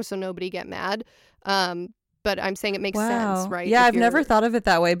or wrong, so nobody get mad. But I'm saying it makes sense, right? Yeah, I've never thought of it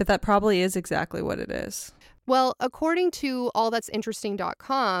that way, but that probably is exactly what it is. Well, according to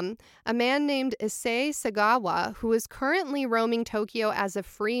allthat'sinteresting.com, a man named Issei Sagawa, who is currently roaming Tokyo as a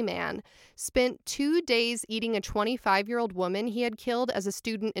free man, spent 2 days eating a 25-year-old woman he had killed as a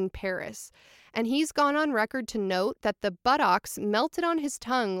student in Paris. And he's gone on record to note that the buttocks melted on his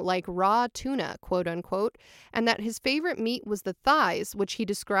tongue like raw tuna, quote unquote, and that his favorite meat was the thighs, which he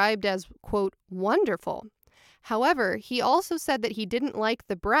described as, quote, wonderful. However, he also said that he didn't like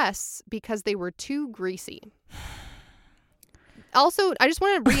the breasts because they were too greasy. Also, I just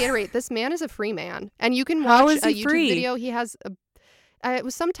want to reiterate, this man is a free man. And you can watch a YouTube video. He has it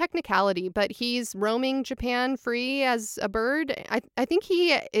was some technicality, but he's roaming Japan free as a bird. I think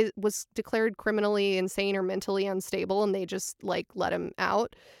he was declared criminally insane or mentally unstable, and they just let him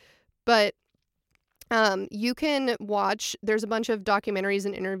out. But you can watch, there's a bunch of documentaries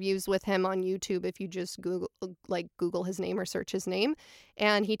and interviews with him on YouTube if you just Google his name or search his name.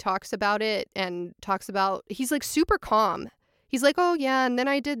 And he talks about it and he's like super calm. He's like, oh yeah, and then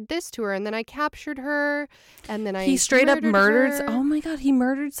I did this to her, and then I captured her, and then he straight up murdered her. Oh my God, he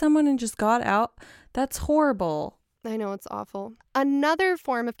murdered someone and just got out? That's horrible. I know, it's awful. Another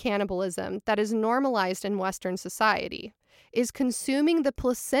form of cannibalism that is normalized in Western society is consuming the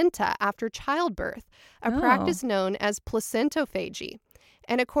placenta after childbirth, a practice known as placentophagy.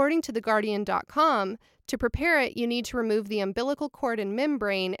 And according to theguardian.com, to prepare it, you need to remove the umbilical cord and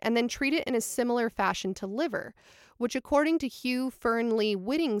membrane and then treat it in a similar fashion to liver, which according to Hugh Fernley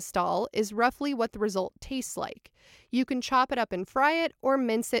Whittingstall is roughly what the result tastes like. You can chop it up and fry it or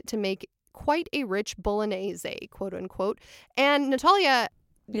mince it to make quite a rich bolognese, quote unquote. And Natalia,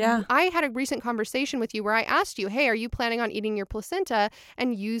 yeah, I had a recent conversation with you where I asked you, hey, are you planning on eating your placenta?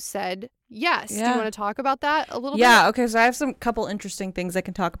 And you said yes. Yeah. Do you want to talk about that a little bit? Yeah, okay, so I have some couple interesting things I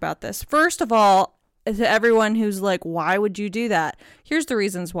can talk about this. First of all, to everyone who's like, why would you do that? Here's the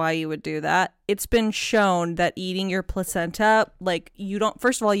reasons why you would do that. It's been shown that eating your placenta,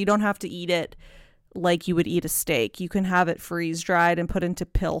 first of all, you don't have to eat it like you would eat a steak. You can have it freeze dried and put into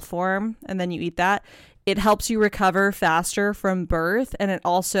pill form, and then you eat that. It helps you recover faster from birth, and it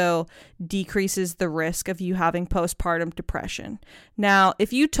also decreases the risk of you having postpartum depression. Now,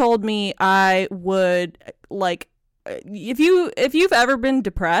 if you told me I would if you've ever been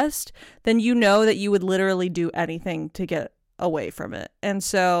depressed, then you know that you would literally do anything to get away from it. And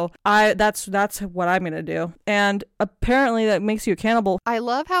so that's what I'm going to do. And apparently that makes you a cannibal. I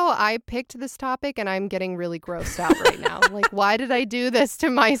love how I picked this topic and I'm getting really grossed out right now. Like, why did I do this to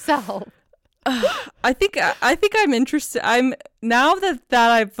myself? I think I'm interested. Now that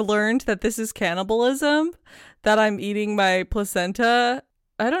I've learned that this is cannibalism, that I'm eating my placenta,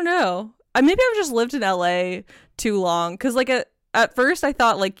 I don't know. Maybe I've just lived in LA too long, because at first I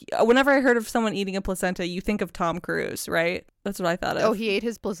thought, whenever I heard of someone eating a placenta, you think of Tom Cruise, right? That's what I thought of. Oh, he ate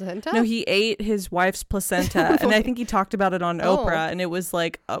his placenta? No, he ate his wife's placenta. And I think he talked about it on Oprah, and it was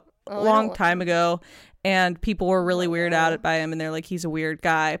a long time ago. And people were really weirded out by him, and they're like, he's a weird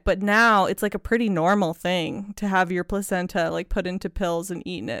guy. But now it's like a pretty normal thing to have your placenta put into pills and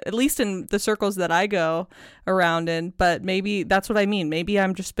eaten it, at least in the circles that I go around in. But maybe that's what I mean. Maybe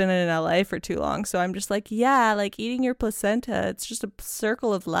I'm just been in LA for too long. So I'm just eating your placenta. It's just a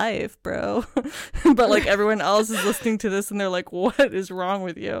circle of life, bro. But everyone else is listening to this and they're like, what is wrong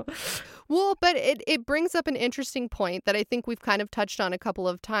with you? Well, but it brings up an interesting point that I think we've kind of touched on a couple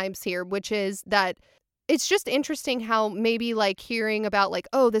of times here, which is that it's just interesting how maybe hearing about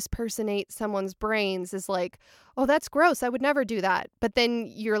oh, this person ate someone's brains is oh, that's gross. I would never do that. But then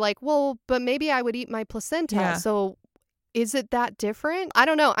you're like, well, but maybe I would eat my placenta. Yeah. So is it that different? I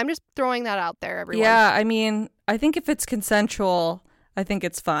don't know. I'm just throwing that out there, everyone. Yeah, I mean, I think if it's consensual, I think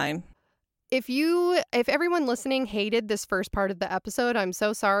it's fine. If everyone listening hated this first part of the episode, I'm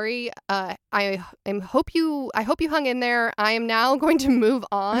so sorry. I hope you hung in there. I am now going to move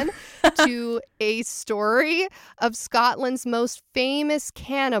on to a story of Scotland's most famous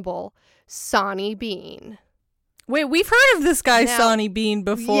cannibal, Sawney Bean. Wait, we've heard of this guy, Now, Sawney Bean,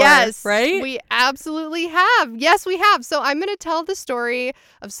 before, yes, right? we absolutely have. Yes, we have. So I'm going to tell the story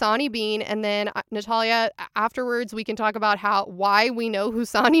of Sawney Bean, and then Natalia, afterwards, we can talk about why we know who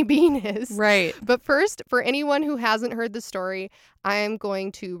Sawney Bean is. Right. But first, for anyone who hasn't heard the story, I'm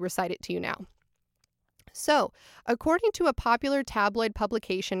going to recite it to you now. So, according to a popular tabloid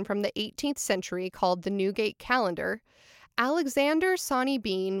publication from the 18th century called the Newgate Calendar, Alexander Sawney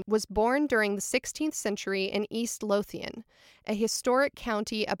Bean was born during the 16th century in East Lothian, a historic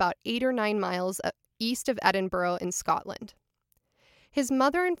county about 8 or 9 miles east of Edinburgh in Scotland. His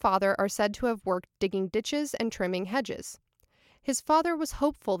mother and father are said to have worked digging ditches and trimming hedges. His father was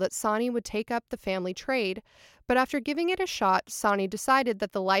hopeful that Sawney would take up the family trade, but after giving it a shot, Sawney decided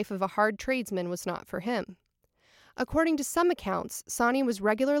that the life of a hard tradesman was not for him. According to some accounts, Sawney was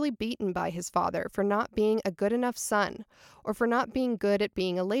regularly beaten by his father for not being a good enough son, or for not being good at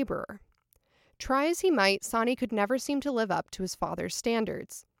being a laborer. Try as he might, Sawney could never seem to live up to his father's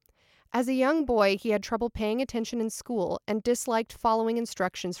standards. As a young boy, he had trouble paying attention in school and disliked following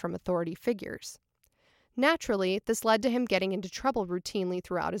instructions from authority figures. Naturally, this led to him getting into trouble routinely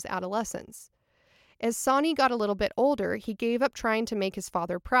throughout his adolescence. As Sawney got a little bit older, he gave up trying to make his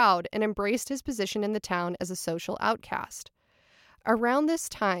father proud and embraced his position in the town as a social outcast. Around this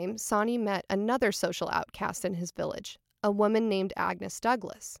time, Sawney met another social outcast in his village, a woman named Agnes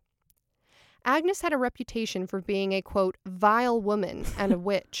Douglas. Agnes had a reputation for being a, quote, vile woman and a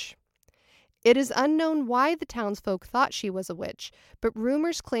witch. It is unknown why the townsfolk thought she was a witch, but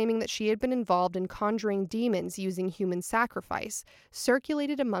rumors claiming that she had been involved in conjuring demons using human sacrifice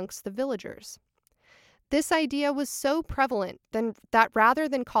circulated amongst the villagers. This idea was so prevalent that rather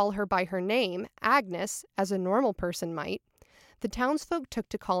than call her by her name, Agnes, as a normal person might, the townsfolk took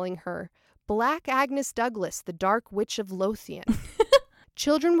to calling her Black Agnes Douglas, the Dark Witch of Lothian.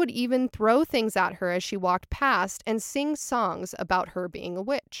 Children would even throw things at her as she walked past and sing songs about her being a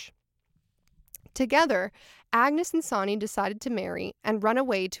witch. Together, Agnes and Sawney decided to marry and run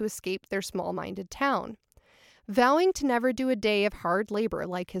away to escape their small-minded town. Vowing to never do a day of hard labor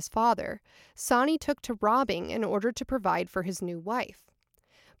like his father, Sawney took to robbing in order to provide for his new wife.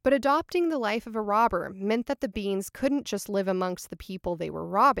 But adopting the life of a robber meant that the Beans couldn't just live amongst the people they were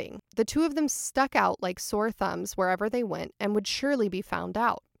robbing. The two of them stuck out like sore thumbs wherever they went and would surely be found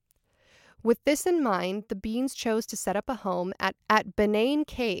out. With this in mind, the Beans chose to set up a home at Benane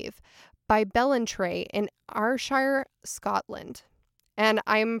Cave by Ballantrae in Ayrshire, Scotland. And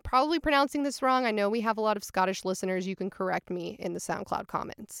I'm probably pronouncing this wrong. I know we have a lot of Scottish listeners. You can correct me in the SoundCloud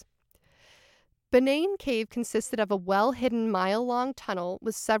comments. Benane Cave consisted of a well-hidden mile-long tunnel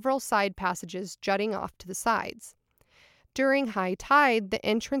with several side passages jutting off to the sides. During high tide, the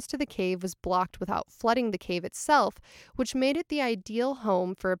entrance to the cave was blocked without flooding the cave itself, which made it the ideal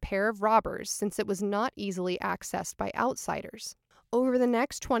home for a pair of robbers since it was not easily accessed by outsiders. Over the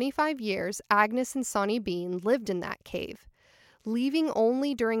next 25 years, Agnes and Sawney Bean lived in that cave, leaving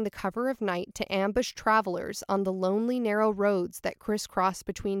only during the cover of night to ambush travelers on the lonely, narrow roads that crisscross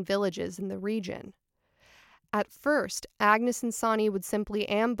between villages in the region. At first, Agnes and Sawney would simply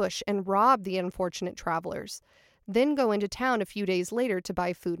ambush and rob the unfortunate travelers, then go into town a few days later to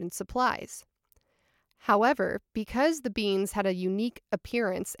buy food and supplies. However, because the Beans had a unique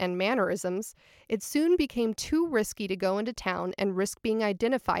appearance and mannerisms, it soon became too risky to go into town and risk being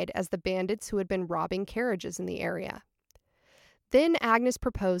identified as the bandits who had been robbing carriages in the area. Then Agnes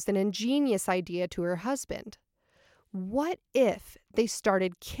proposed an ingenious idea to her husband. What if they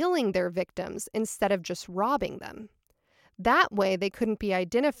started killing their victims instead of just robbing them? That way they couldn't be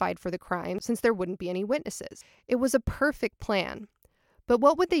identified for the crime since there wouldn't be any witnesses. It was a perfect plan. But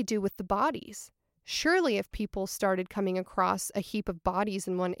what would they do with the bodies? Surely if people started coming across a heap of bodies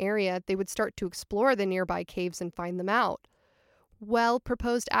in one area, they would start to explore the nearby caves and find them out. Well,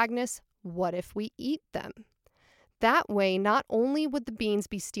 proposed Agnes, what if we eat them? That way, not only would the Beans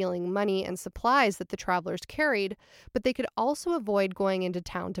be stealing money and supplies that the travelers carried, but they could also avoid going into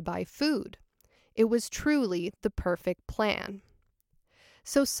town to buy food. It was truly the perfect plan.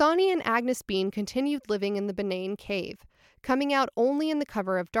 So Sawney and Agnes Bean continued living in the Benane Cave, coming out only in the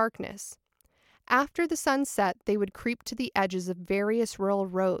cover of darkness. After the sun set, they would creep to the edges of various rural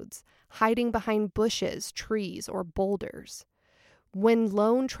roads, hiding behind bushes, trees, or boulders. When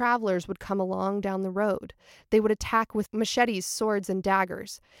lone travelers would come along down the road, they would attack with machetes, swords, and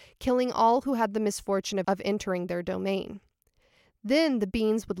daggers, killing all who had the misfortune of entering their domain. Then the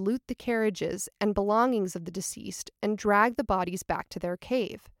Beans would loot the carriages and belongings of the deceased and drag the bodies back to their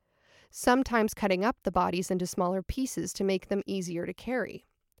cave, sometimes cutting up the bodies into smaller pieces to make them easier to carry.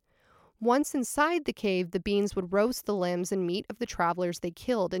 Once inside the cave, the beings would roast the limbs and meat of the travelers they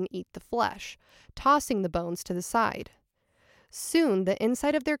killed and eat the flesh, tossing the bones to the side. Soon, the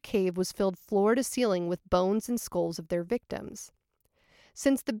inside of their cave was filled floor to ceiling with bones and skulls of their victims.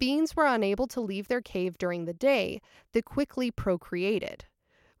 Since the beings were unable to leave their cave during the day, they quickly procreated.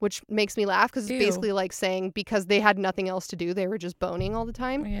 Which makes me laugh because it's basically like saying because they had nothing else to do, they were just boning all the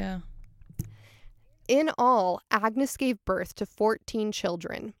time. Yeah. In all, Agnes gave birth to 14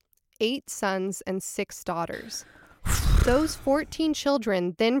 children, 8 sons and 6 daughters. Those 14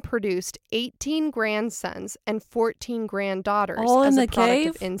 children then produced 18 grandsons and 14 granddaughters all as in a the product cave?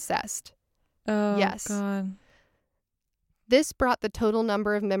 of incest. Oh, Yes. God. This brought the total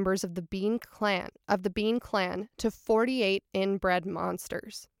number of members of the Bean clan to 48 inbred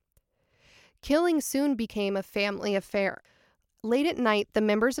monsters. Killing soon became a family affair. Late at night, the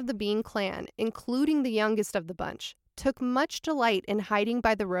members of the Bean clan, including the youngest of the bunch, took much delight in hiding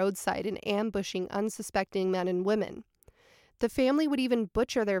by the roadside and ambushing unsuspecting men and women. The family would even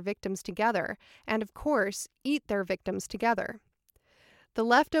butcher their victims together, and of course, eat their victims together. The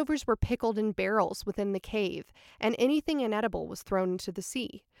leftovers were pickled in barrels within the cave, and anything inedible was thrown into the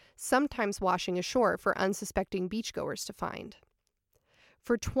sea, sometimes washing ashore for unsuspecting beachgoers to find.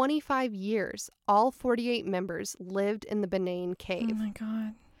 For 25 years, all 48 members lived in the Benane cave. Oh, my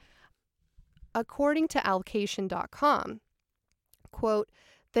God. According to allocation.com, quote,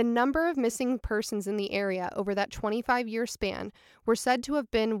 the number of missing persons in the area over that 25-year span were said to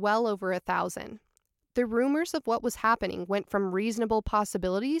have been well over 1,000. The rumors of what was happening went from reasonable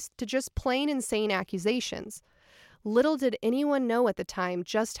possibilities to just plain insane accusations. Little did anyone know at the time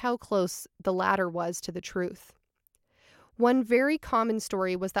just how close the latter was to the truth. One very common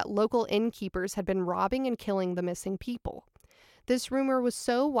story was that local innkeepers had been robbing and killing the missing people. This rumor was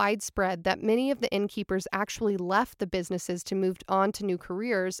so widespread that many of the innkeepers actually left the businesses to move on to new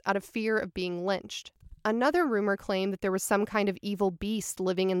careers out of fear of being lynched. Another rumor claimed that there was some kind of evil beast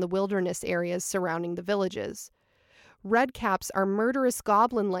living in the wilderness areas surrounding the villages. Redcaps are murderous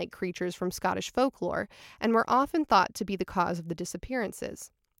goblin-like creatures from Scottish folklore and were often thought to be the cause of the disappearances.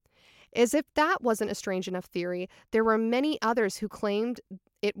 As if that wasn't a strange enough theory, there were many others who claimed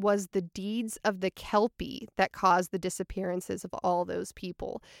it was the deeds of the Kelpie that caused the disappearances of all those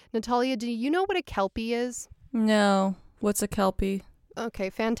people. Natalia, do you know what a Kelpie is? No. What's a Kelpie? Okay,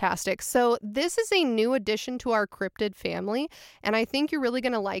 fantastic. So this is a new addition to our cryptid family, and I think you're really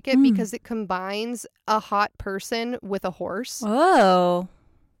going to like it because it combines a hot person with a horse. Oh,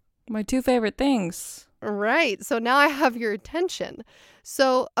 my 2 favorite things. Right. So now I have your attention.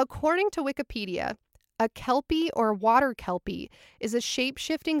 So according to Wikipedia, a Kelpie or water Kelpie is a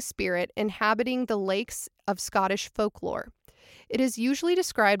shape-shifting spirit inhabiting the lakes of Scottish folklore. It is usually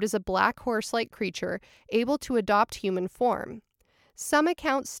described as a black horse-like creature able to adopt human form. Some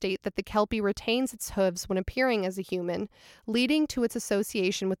accounts state that the Kelpie retains its hooves when appearing as a human, leading to its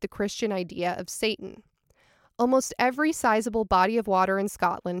association with the Christian idea of Satan. Almost every sizable body of water in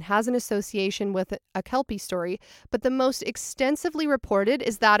Scotland has an association with a Kelpie story, but the most extensively reported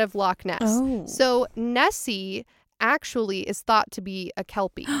is that of Loch Ness. Oh. So Nessie actually is thought to be a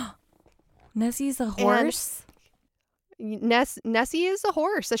Kelpie. Nessie's a horse? Nessie is a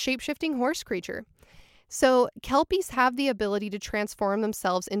horse, a shape-shifting horse creature. So Kelpies have the ability to transform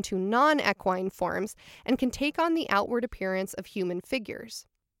themselves into non-equine forms and can take on the outward appearance of human figures.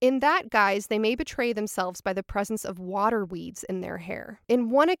 In that guise, they may betray themselves by the presence of water weeds in their hair.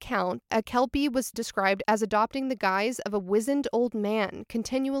 In one account, a Kelpie was described as adopting the guise of a wizened old man,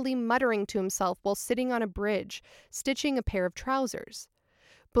 continually muttering to himself while sitting on a bridge, stitching a pair of trousers.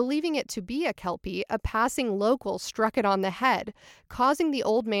 Believing it to be a Kelpie, a passing local struck it on the head, causing the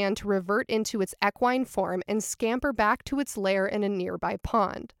old man to revert into its equine form and scamper back to its lair in a nearby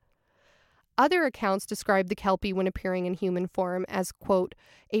pond. Other accounts describe the Kelpie when appearing in human form as, quote,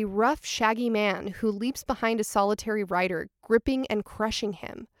 a rough, shaggy man who leaps behind a solitary rider, gripping and crushing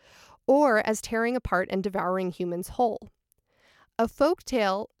him, or as tearing apart and devouring humans whole. A folk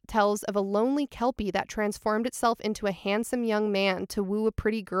tale tells of a lonely Kelpie that transformed itself into a handsome young man to woo a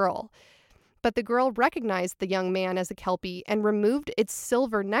pretty girl. But the girl recognized the young man as a Kelpie and removed its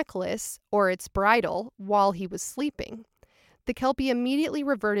silver necklace, or its bridle, while he was sleeping. The Kelpie immediately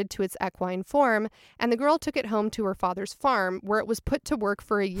reverted to its equine form, and the girl took it home to her father's farm, where it was put to work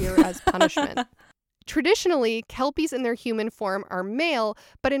for a year as punishment. Traditionally, Kelpies in their human form are male,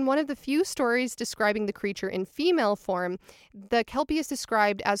 but in one of the few stories describing the creature in female form, the Kelpie is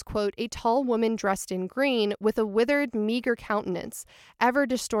described as, quote, a tall woman dressed in green with a withered, meager countenance, ever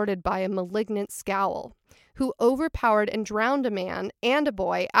distorted by a malignant scowl, who overpowered and drowned a man and a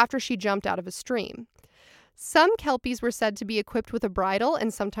boy after she jumped out of a stream. Some kelpies were said to be equipped with a bridle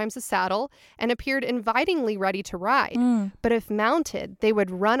and sometimes a saddle and appeared invitingly ready to ride. But if mounted, they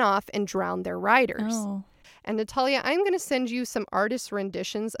would run off and drown their riders. And Natalia, I'm going to send you some artist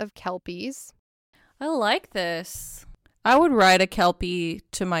renditions of kelpies. I like this. I would ride a kelpie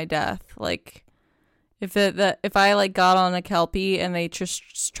to my death. Like, if I like got on a kelpie and they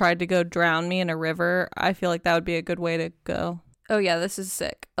just tried to go drown me in a river, I feel like that would be a good way to go. Oh yeah, this is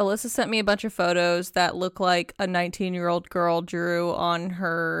sick. Alyssa sent me a bunch of photos that look like a 19-year-old girl drew on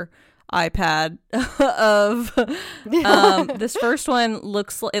her iPad of this first one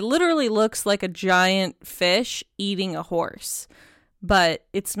literally looks like a giant fish eating a horse. But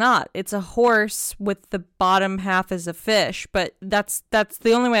it's not. It's a horse with the bottom half as a fish, but that's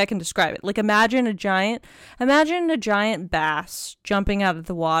the only way I can describe it. Like imagine a giant bass jumping out of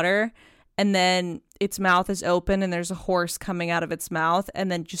the water, and then its mouth is open and there's a horse coming out of its mouth,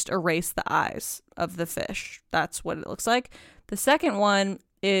 and then just erase the eyes of the fish. That's what it looks like. The second one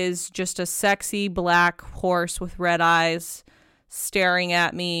is just a sexy black horse with red eyes staring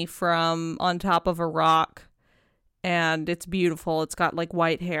at me from on top of a rock. And it's beautiful. It's got like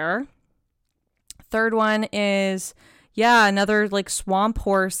white hair. Third one is, another like swamp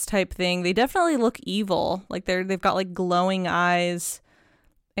horse type thing. They definitely look evil. Like they've got like glowing eyes.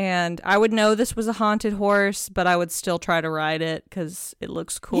 And I would know this was a haunted horse, but I would still try to ride it because it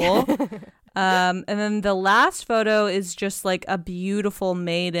looks cool. And then the last photo is just like a beautiful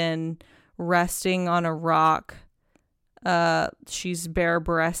maiden resting on a rock. She's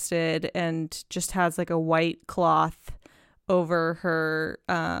bare-breasted and just has like a white cloth over her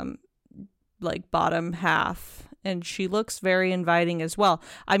like bottom half, and she looks very inviting as well.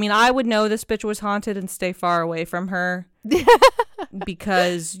 I mean, I would know this bitch was haunted and stay far away from her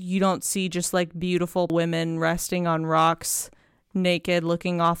because you don't see just like beautiful women resting on rocks naked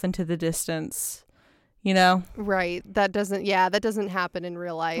looking off into the distance, you know? Right. That doesn't happen in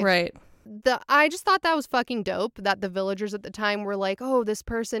real life. Right. I just thought that was fucking dope that the villagers at the time were like, oh, this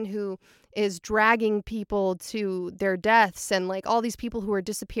person who is dragging people to their deaths and like all these people who are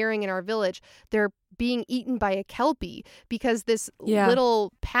disappearing in our village, they're being eaten by a kelpie because this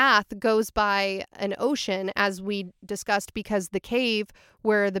little path goes by an ocean, as we discussed, because the cave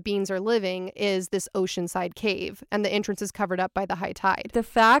where the beans are living is this oceanside cave and the entrance is covered up by the high tide. The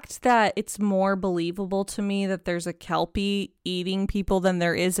fact that it's more believable to me that there's a kelpie eating people than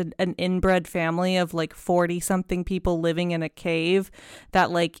there is an inbred family of like 40-something people living in a cave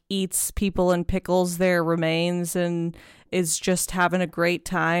that like eats people and pickles their remains and is just having a great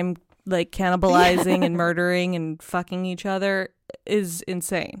time like cannibalizing and murdering and fucking each other is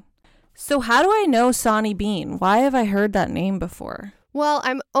insane. So how do I know Sawney Bean? Why have I heard that name before? Well,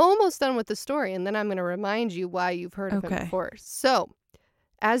 I'm almost done with the story, and then I'm going to remind you why you've heard of him before. So,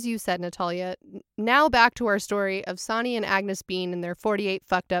 as you said, Natalia, now back to our story of Sawney and Agnes Bean and their 48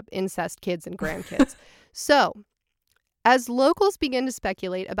 fucked up incest kids and grandkids. So, as locals begin to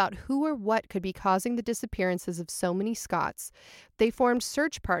speculate about who or what could be causing the disappearances of so many Scots, they formed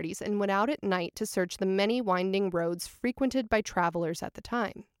search parties and went out at night to search the many winding roads frequented by travelers at the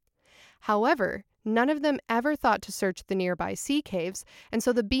time. However, none of them ever thought to search the nearby sea caves, and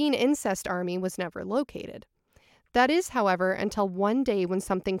so the Bean incest army was never located. That is, however, until one day when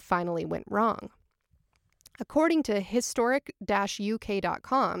something finally went wrong. According to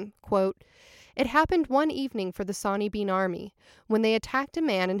historic-uk.com, quote, "It happened one evening for the Sawney Bean army, when they attacked a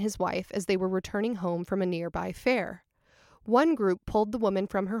man and his wife as they were returning home from a nearby fair. One group pulled the woman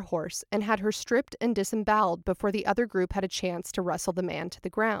from her horse and had her stripped and disemboweled before the other group had a chance to wrestle the man to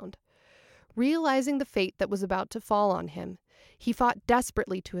the ground. Realizing the fate that was about to fall on him, he fought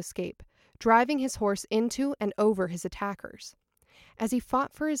desperately to escape, driving his horse into and over his attackers. As he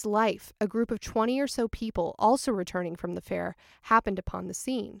fought for his life, a group of 20 or so people, also returning from the fair, happened upon the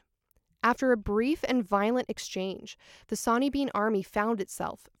scene. After a brief and violent exchange, the Sawney Bean army found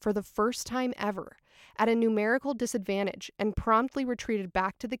itself, for the first time ever, at a numerical disadvantage and promptly retreated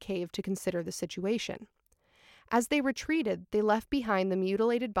back to the cave to consider the situation. As they retreated, they left behind the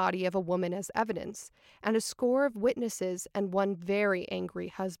mutilated body of a woman as evidence, and a score of witnesses and one very angry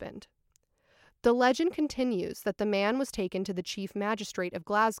husband. The legend continues that the man was taken to the chief magistrate of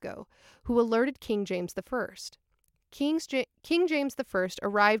Glasgow, who alerted King James I. King James I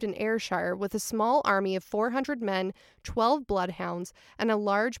arrived in Ayrshire with a small army of 400 men, 12 bloodhounds, and a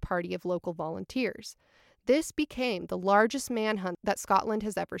large party of local volunteers. This became the largest manhunt that Scotland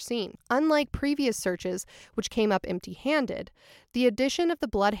has ever seen. Unlike previous searches, which came up empty-handed, the addition of the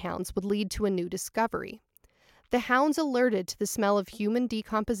bloodhounds would lead to a new discovery. The hounds alerted to the smell of human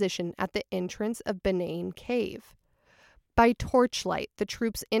decomposition at the entrance of Benane Cave. By torchlight, the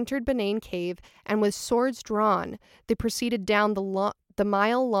troops entered Benain Cave, and with swords drawn, they proceeded down the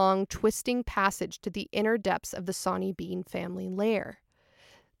mile-long twisting passage to the inner depths of the Sawney Bean family lair.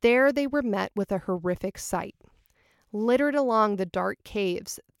 There they were met with a horrific sight. Littered along the dark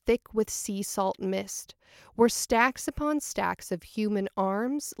caves, thick with sea salt mist, were stacks upon stacks of human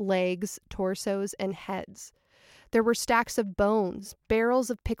arms, legs, torsos, and heads. There were stacks of bones, barrels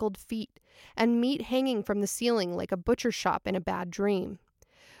of pickled feet, and meat hanging from the ceiling like a butcher shop in a bad dream.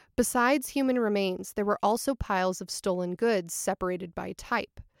 Besides human remains, there were also piles of stolen goods separated by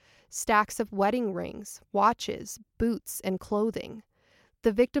type, stacks of wedding rings, watches, boots, and clothing.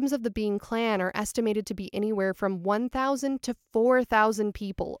 The victims of the Bean clan are estimated to be anywhere from 1,000 to 4,000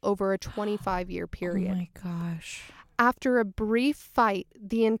 people over a 25-year period. Oh my gosh. After a brief fight,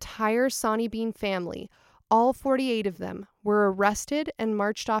 the entire Sawney Bean family, all 48 of them, were arrested and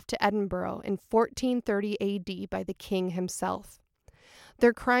marched off to Edinburgh in 1430 AD by the king himself.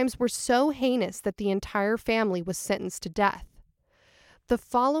 Their crimes were so heinous that the entire family was sentenced to death. The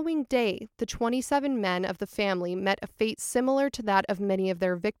following day, the 27 men of the family met a fate similar to that of many of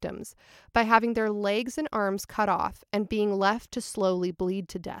their victims, by having their legs and arms cut off and being left to slowly bleed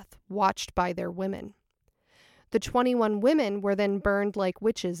to death, watched by their women. The 21 women were then burned like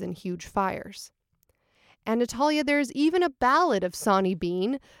witches in huge fires. And Natalia, there's even a ballad of Sawney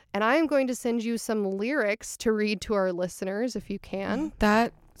Bean, and I am going to send you some lyrics to read to our listeners if you can.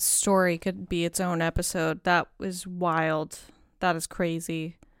 That story could be its own episode. That was wild. That is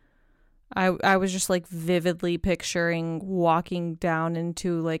crazy. I was just like vividly picturing walking down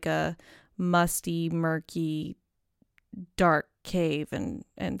into like a musty, murky, dark cave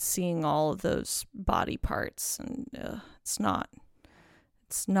and seeing all of those body parts. And it's not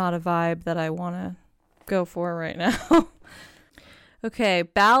a vibe that I want to go for right now. Okay,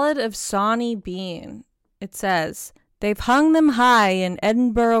 Ballad of Sawney Bean. It says, they've hung them high in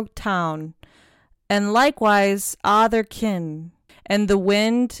Edinburgh town, and likewise other kin, and the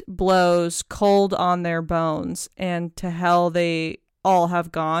wind blows cold on their bones, and to hell they all have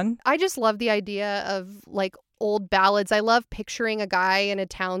gone. I just love the idea of like old ballads. I love picturing a guy in a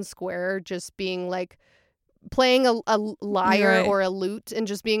town square just being like playing a lyre or a lute and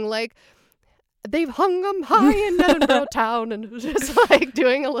just being like, they've hung them high in Edinburgh town, and just like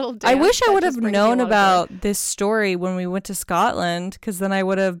doing a little dance. I wish I would have known about this story when we went to Scotland, because then I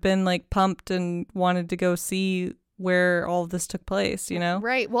would have been like pumped and wanted to go see where all of this took place, you know?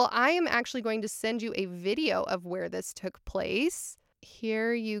 Right. Well, I am actually going to send you a video of where this took place.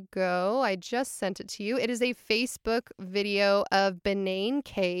 Here you go. I just sent it to you. It is a Facebook video of Benain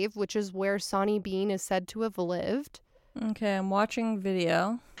Cave, which is where Sawney Bean is said to have lived. Okay, I'm watching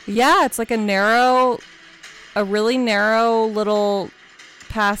video. Yeah, it's like a really narrow little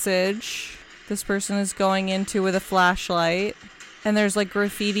passage this person is going into with a flashlight. And there's like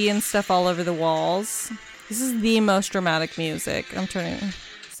graffiti and stuff all over the walls. This is the most dramatic music. I'm turning.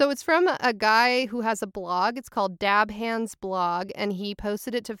 So it's from a guy who has a blog. It's called Dab Hands Blog, and he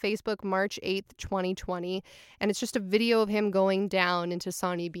posted it to Facebook March 8th, 2020. And it's just a video of him going down into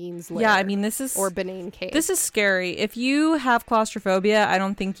Sawney Bean's lair. Yeah, I mean, this is... Or Benain Cave. This is scary. If you have claustrophobia, I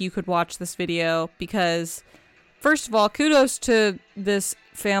don't think you could watch this video because, first of all, kudos to this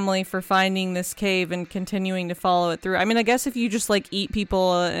family for finding this cave and continuing to follow it through. I mean, I guess if you just, like, eat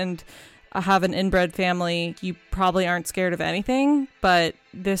people and have an inbred family, you probably aren't scared of anything, but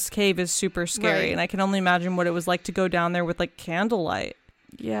this cave is super scary, right. And I can only imagine what it was like to go down there with like candlelight.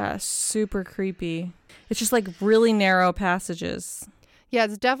 Yeah, super creepy. It's just like really narrow passages. Yeah,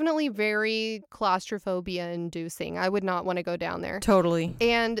 it's definitely very claustrophobia inducing. I would not want to go down there. Totally.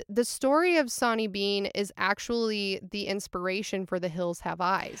 And the story of Sawney Bean is actually the inspiration for The Hills Have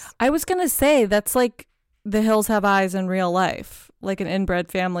Eyes. I was gonna say, that's like The Hills Have Eyes in real life. Like an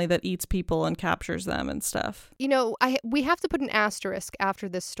inbred family that eats people and captures them and stuff. You know, we have to put an asterisk after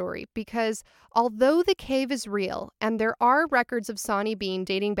this story because although the cave is real and there are records of Sawney Bean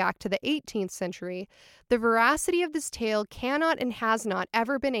dating back to the 18th century, the veracity of this tale cannot and has not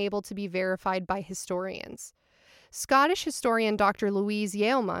ever been able to be verified by historians. Scottish historian Dr. Louise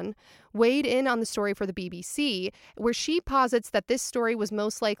Yeoman weighed in on the story for the BBC, where she posits that this story was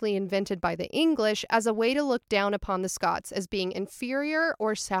most likely invented by the English as a way to look down upon the Scots as being inferior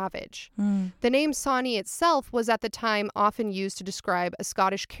or savage. The name Sawney itself was at the time often used to describe a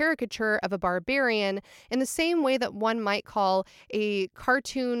Scottish caricature of a barbarian in the same way that one might call a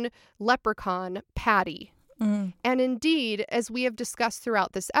cartoon leprechaun Paddy. And indeed, as we have discussed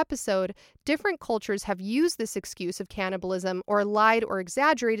throughout this episode, different cultures have used this excuse of cannibalism or lied or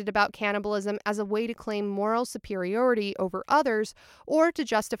exaggerated about cannibalism as a way to claim moral superiority over others or to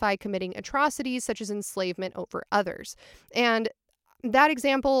justify committing atrocities such as enslavement over others. And those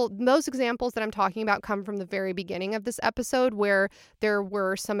examples that I'm talking about come from the very beginning of this episode, where there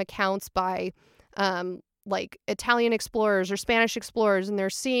were some accounts by like Italian explorers or Spanish explorers, and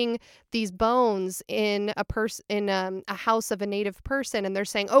they're seeing these bones in a house of a native person, and they're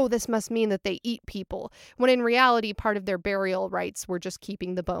saying, oh, this must mean that they eat people, when in reality part of their burial rites were just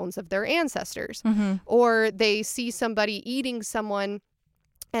keeping the bones of their ancestors. Or they see somebody eating someone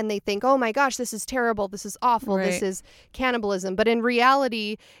and they think, oh my gosh, this is terrible, this is awful, this is cannibalism. But in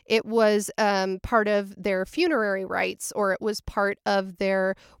reality, it was part of their funerary rites, or it was part of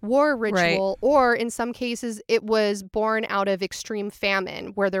their war ritual, or in some cases, it was born out of extreme famine,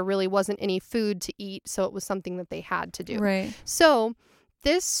 where there really wasn't any food to eat, so it was something that they had to do. So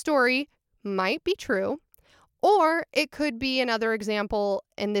this story might be true. Or it could be another example,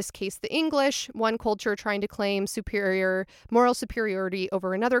 in this case, the English, one culture trying to claim moral superiority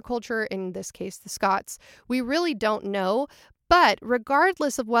over another culture, in this case, the Scots. We really don't know, but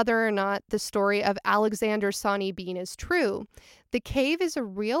regardless of whether or not the story of Alexander Sawney Bean is true, the cave is a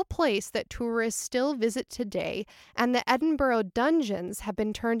real place that tourists still visit today, and the Edinburgh dungeons have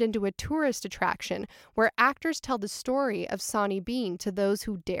been turned into a tourist attraction where actors tell the story of Sawney Bean to those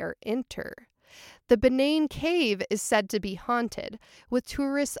who dare enter. The Benane Cave is said to be haunted, with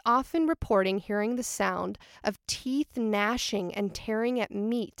tourists often reporting hearing the sound of teeth gnashing and tearing at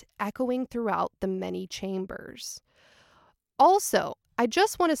meat echoing throughout the many chambers. Also, I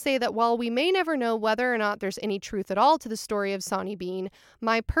just want to say that while we may never know whether or not there's any truth at all to the story of Sawney Bean,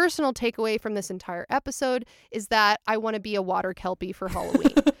 my personal takeaway from this entire episode is that I want to be a water kelpie for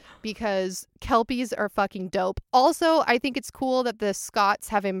Halloween. Because kelpies are fucking dope. Also, I think it's cool that the Scots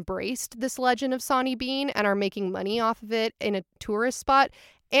have embraced this legend of Sawney Bean and are making money off of it in a tourist spot.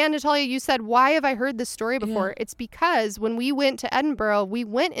 And Natalia, you said, why have I heard this story before? Yeah. It's because when we went to Edinburgh, we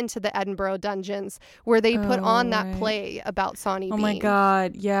went into the Edinburgh dungeons where they put on that play about Sawney Bean. Oh my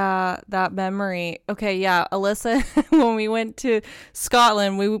God. Yeah, that memory. Okay, yeah. Alyssa, when we went to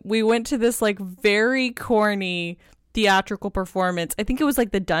Scotland, we went to this like very corny theatrical performance. I think it was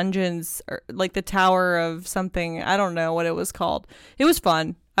like the dungeons, or like the Tower of something. I don't know what it was called. It was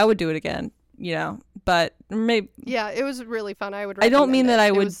fun. I would do it again, but maybe. Yeah, it was really fun. I don't mean that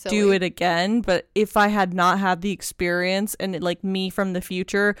I would do it again, but if I had not had the experience and like me from the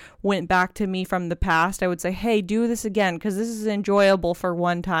future went back to me from the past, I would say, hey, do this again, because this is enjoyable for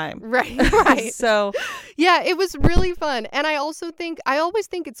one time. Right. So yeah, it was really fun. And I always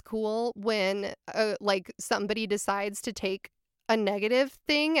think it's cool when like somebody decides to take a negative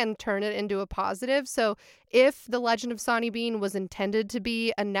thing and turn it into a positive. So if the Legend of Sawney Bean was intended to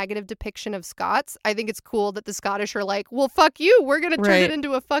be a negative depiction of Scots, I think it's cool that the Scottish are like, well, fuck you, we're going to turn it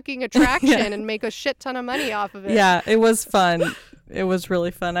into a fucking attraction and make a shit ton of money off of it. Yeah, it was fun. It was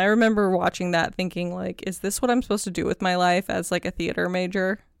really fun. I remember watching that thinking like, is this what I'm supposed to do with my life as like a theater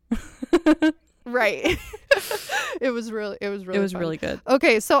major? Right. It was really fun. Really good.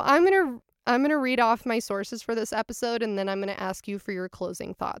 Okay, so I'm going to read off my sources for this episode, and then I'm going to ask you for your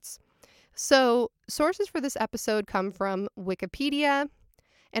closing thoughts. So, sources for this episode come from Wikipedia,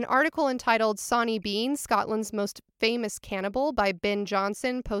 an article entitled Sawney Bean, Scotland's Most Famous Cannibal by Ben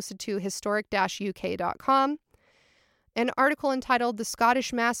Johnson, posted to historic-uk.com. An article entitled The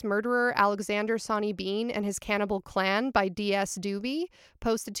Scottish Mass Murderer Alexander Sawney Bean and His Cannibal Clan by D.S. Doobie,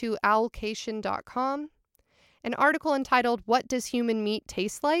 posted to owlcation.com. An article entitled What Does Human Meat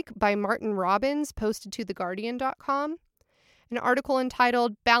Taste Like by Martin Robbins, posted to theguardian.com. An article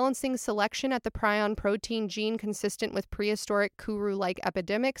entitled Balancing Selection at the Prion Protein Gene Consistent with Prehistoric Kuru-like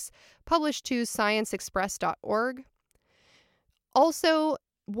Epidemics, published to scienceexpress.org. Also,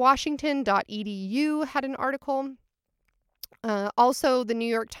 Washington.edu had an article. Also, the New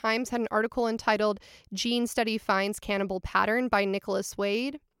York Times had an article entitled Gene Study Finds Cannibal Pattern by Nicholas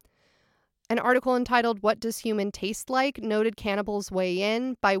Wade. An article entitled What Does Human Taste Like? Noted Cannibals Weigh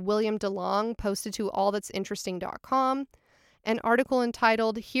In by William DeLong, posted to allthat'sinteresting.com. An article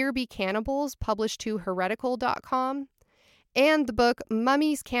entitled Here Be Cannibals, published to heretical.com. And the book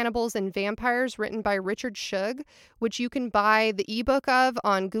Mummies, Cannibals, and Vampires, written by Richard Shug, which you can buy the ebook of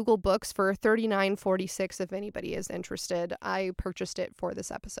on Google Books for $39.46 if anybody is interested. I purchased it for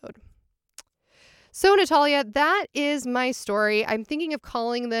this episode. So, Natalia, that is my story. I'm thinking of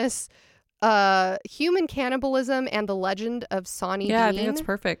calling this Human Cannibalism and the Legend of Sawney Bean. Yeah, I think that's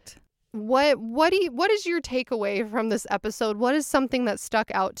perfect. What is your takeaway from this episode? What is something that stuck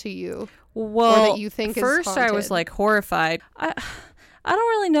out to you? Well, or that you think first is haunted? I was like horrified. I don't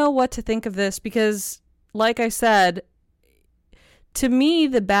really know what to think of this because, like I said, to me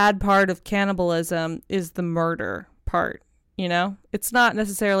the bad part of cannibalism is the murder part. You know, it's not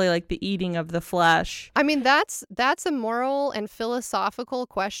necessarily like the eating of the flesh. I mean, that's a moral and philosophical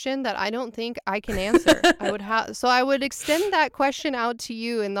question that I don't think I can answer. I would extend that question out to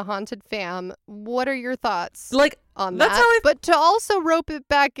you in the Haunted Fam. What are your thoughts on that? But to also rope it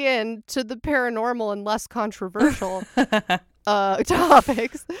back in to the paranormal and less controversial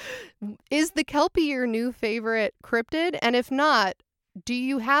topics, is the Kelpie your new favorite cryptid? And if not, do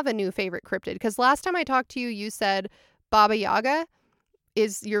you have a new favorite cryptid? Because last time I talked to you, you said Baba Yaga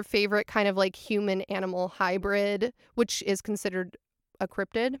is your favorite kind of like human-animal hybrid, which is considered a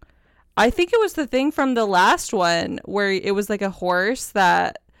cryptid. I think it was the thing from the last one where it was like a horse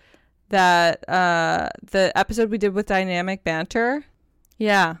that the episode we did with Dynamic Banter.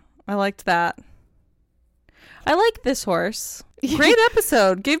 Yeah, I liked that. I like this horse. Great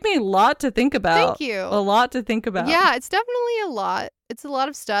episode. Gave me a lot to think about. Thank you. A lot to think about. Yeah, it's definitely a lot. It's a lot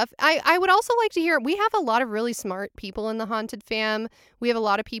of stuff. I would also like to hear, we have a lot of really smart people in the Haunted Fam. We have a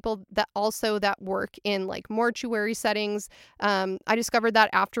lot of people that work in like mortuary settings. I discovered that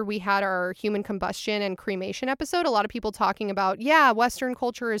after we had our human combustion and cremation episode, a lot of people talking about, Western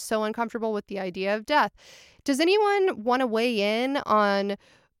culture is so uncomfortable with the idea of death. Does anyone want to weigh in on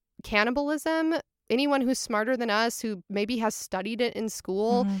cannibalism? Anyone who's smarter than us, who maybe has studied it in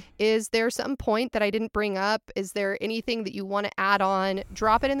school, is there some point that I didn't bring up? Is there anything that you want to add on?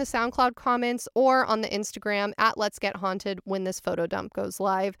 Drop it in the SoundCloud comments or on the Instagram at Let's Get Haunted when this photo dump goes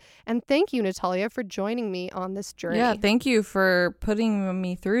live. And thank you, Natalia, for joining me on this journey. Yeah, thank you for putting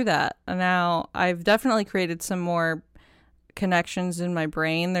me through that. Now, I've definitely created some more connections in my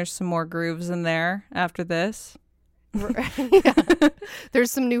brain. There's some more grooves in there after this. Yeah. There's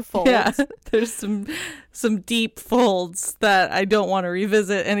some new folds. Yeah, there's some deep folds that I don't want to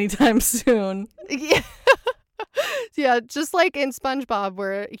revisit anytime soon. Yeah. Yeah, just like in SpongeBob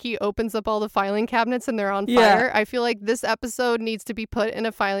where he opens up all the filing cabinets and they're on fire. I feel like this episode needs to be put in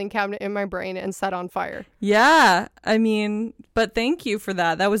a filing cabinet in my brain and set on fire. Yeah, I mean, but thank you for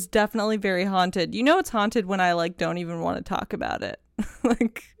that. That was definitely very haunted. You know it's haunted when I don't even want to talk about it.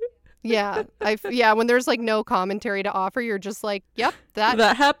 Yeah, when there's like no commentary to offer, you're just like, yep,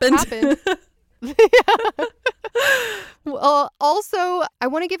 that happened. Yeah. Well, also, I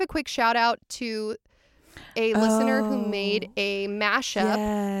want to give a quick shout out to a listener who made a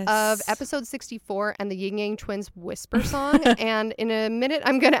mashup of episode 64 and the Yin Yang Twins Whisper song. And in a minute,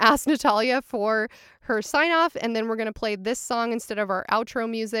 I'm going to ask Natalia for her sign off, and then we're going to play this song instead of our outro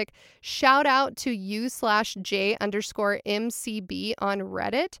music. Shout out to u/J_MCB on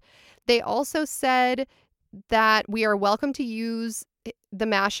Reddit. They also said that we are welcome to use the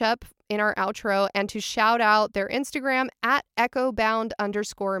mashup in our outro and to shout out their Instagram at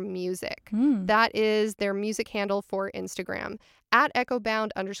echobound_music. That is their music handle for Instagram. At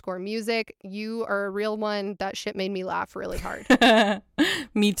echobound_music. You are a real one. That shit made me laugh really hard.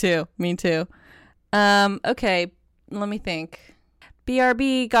 Me too. Okay, let me think.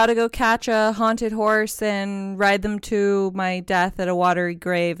 BRB, gotta go catch a haunted horse and ride them to my death at a watery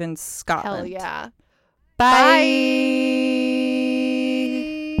grave in Scotland. Hell yeah. Bye.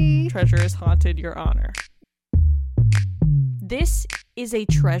 Treasure is haunted, Your Honor. This is a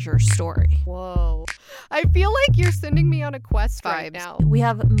treasure story. Whoa. I feel like you're sending me on a quest right now. We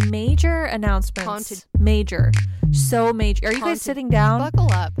have major announcements. Haunted. Major. So major. Are you guys sitting down?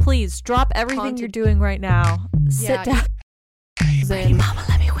 Buckle up. Please, drop everything you're doing right now. Sit down. Hey, mama,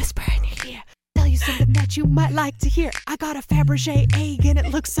 let me whisper in your ear. Tell you something that you might like to hear. I got a Fabergé egg and it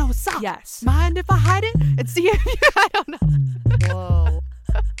looks so soft. Yes. Mind if I hide it and see if you... I don't know. Whoa.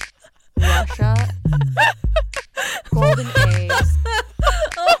 Russia. Golden eggs.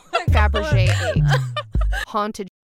 Oh my God. Fabergé eggs. Haunted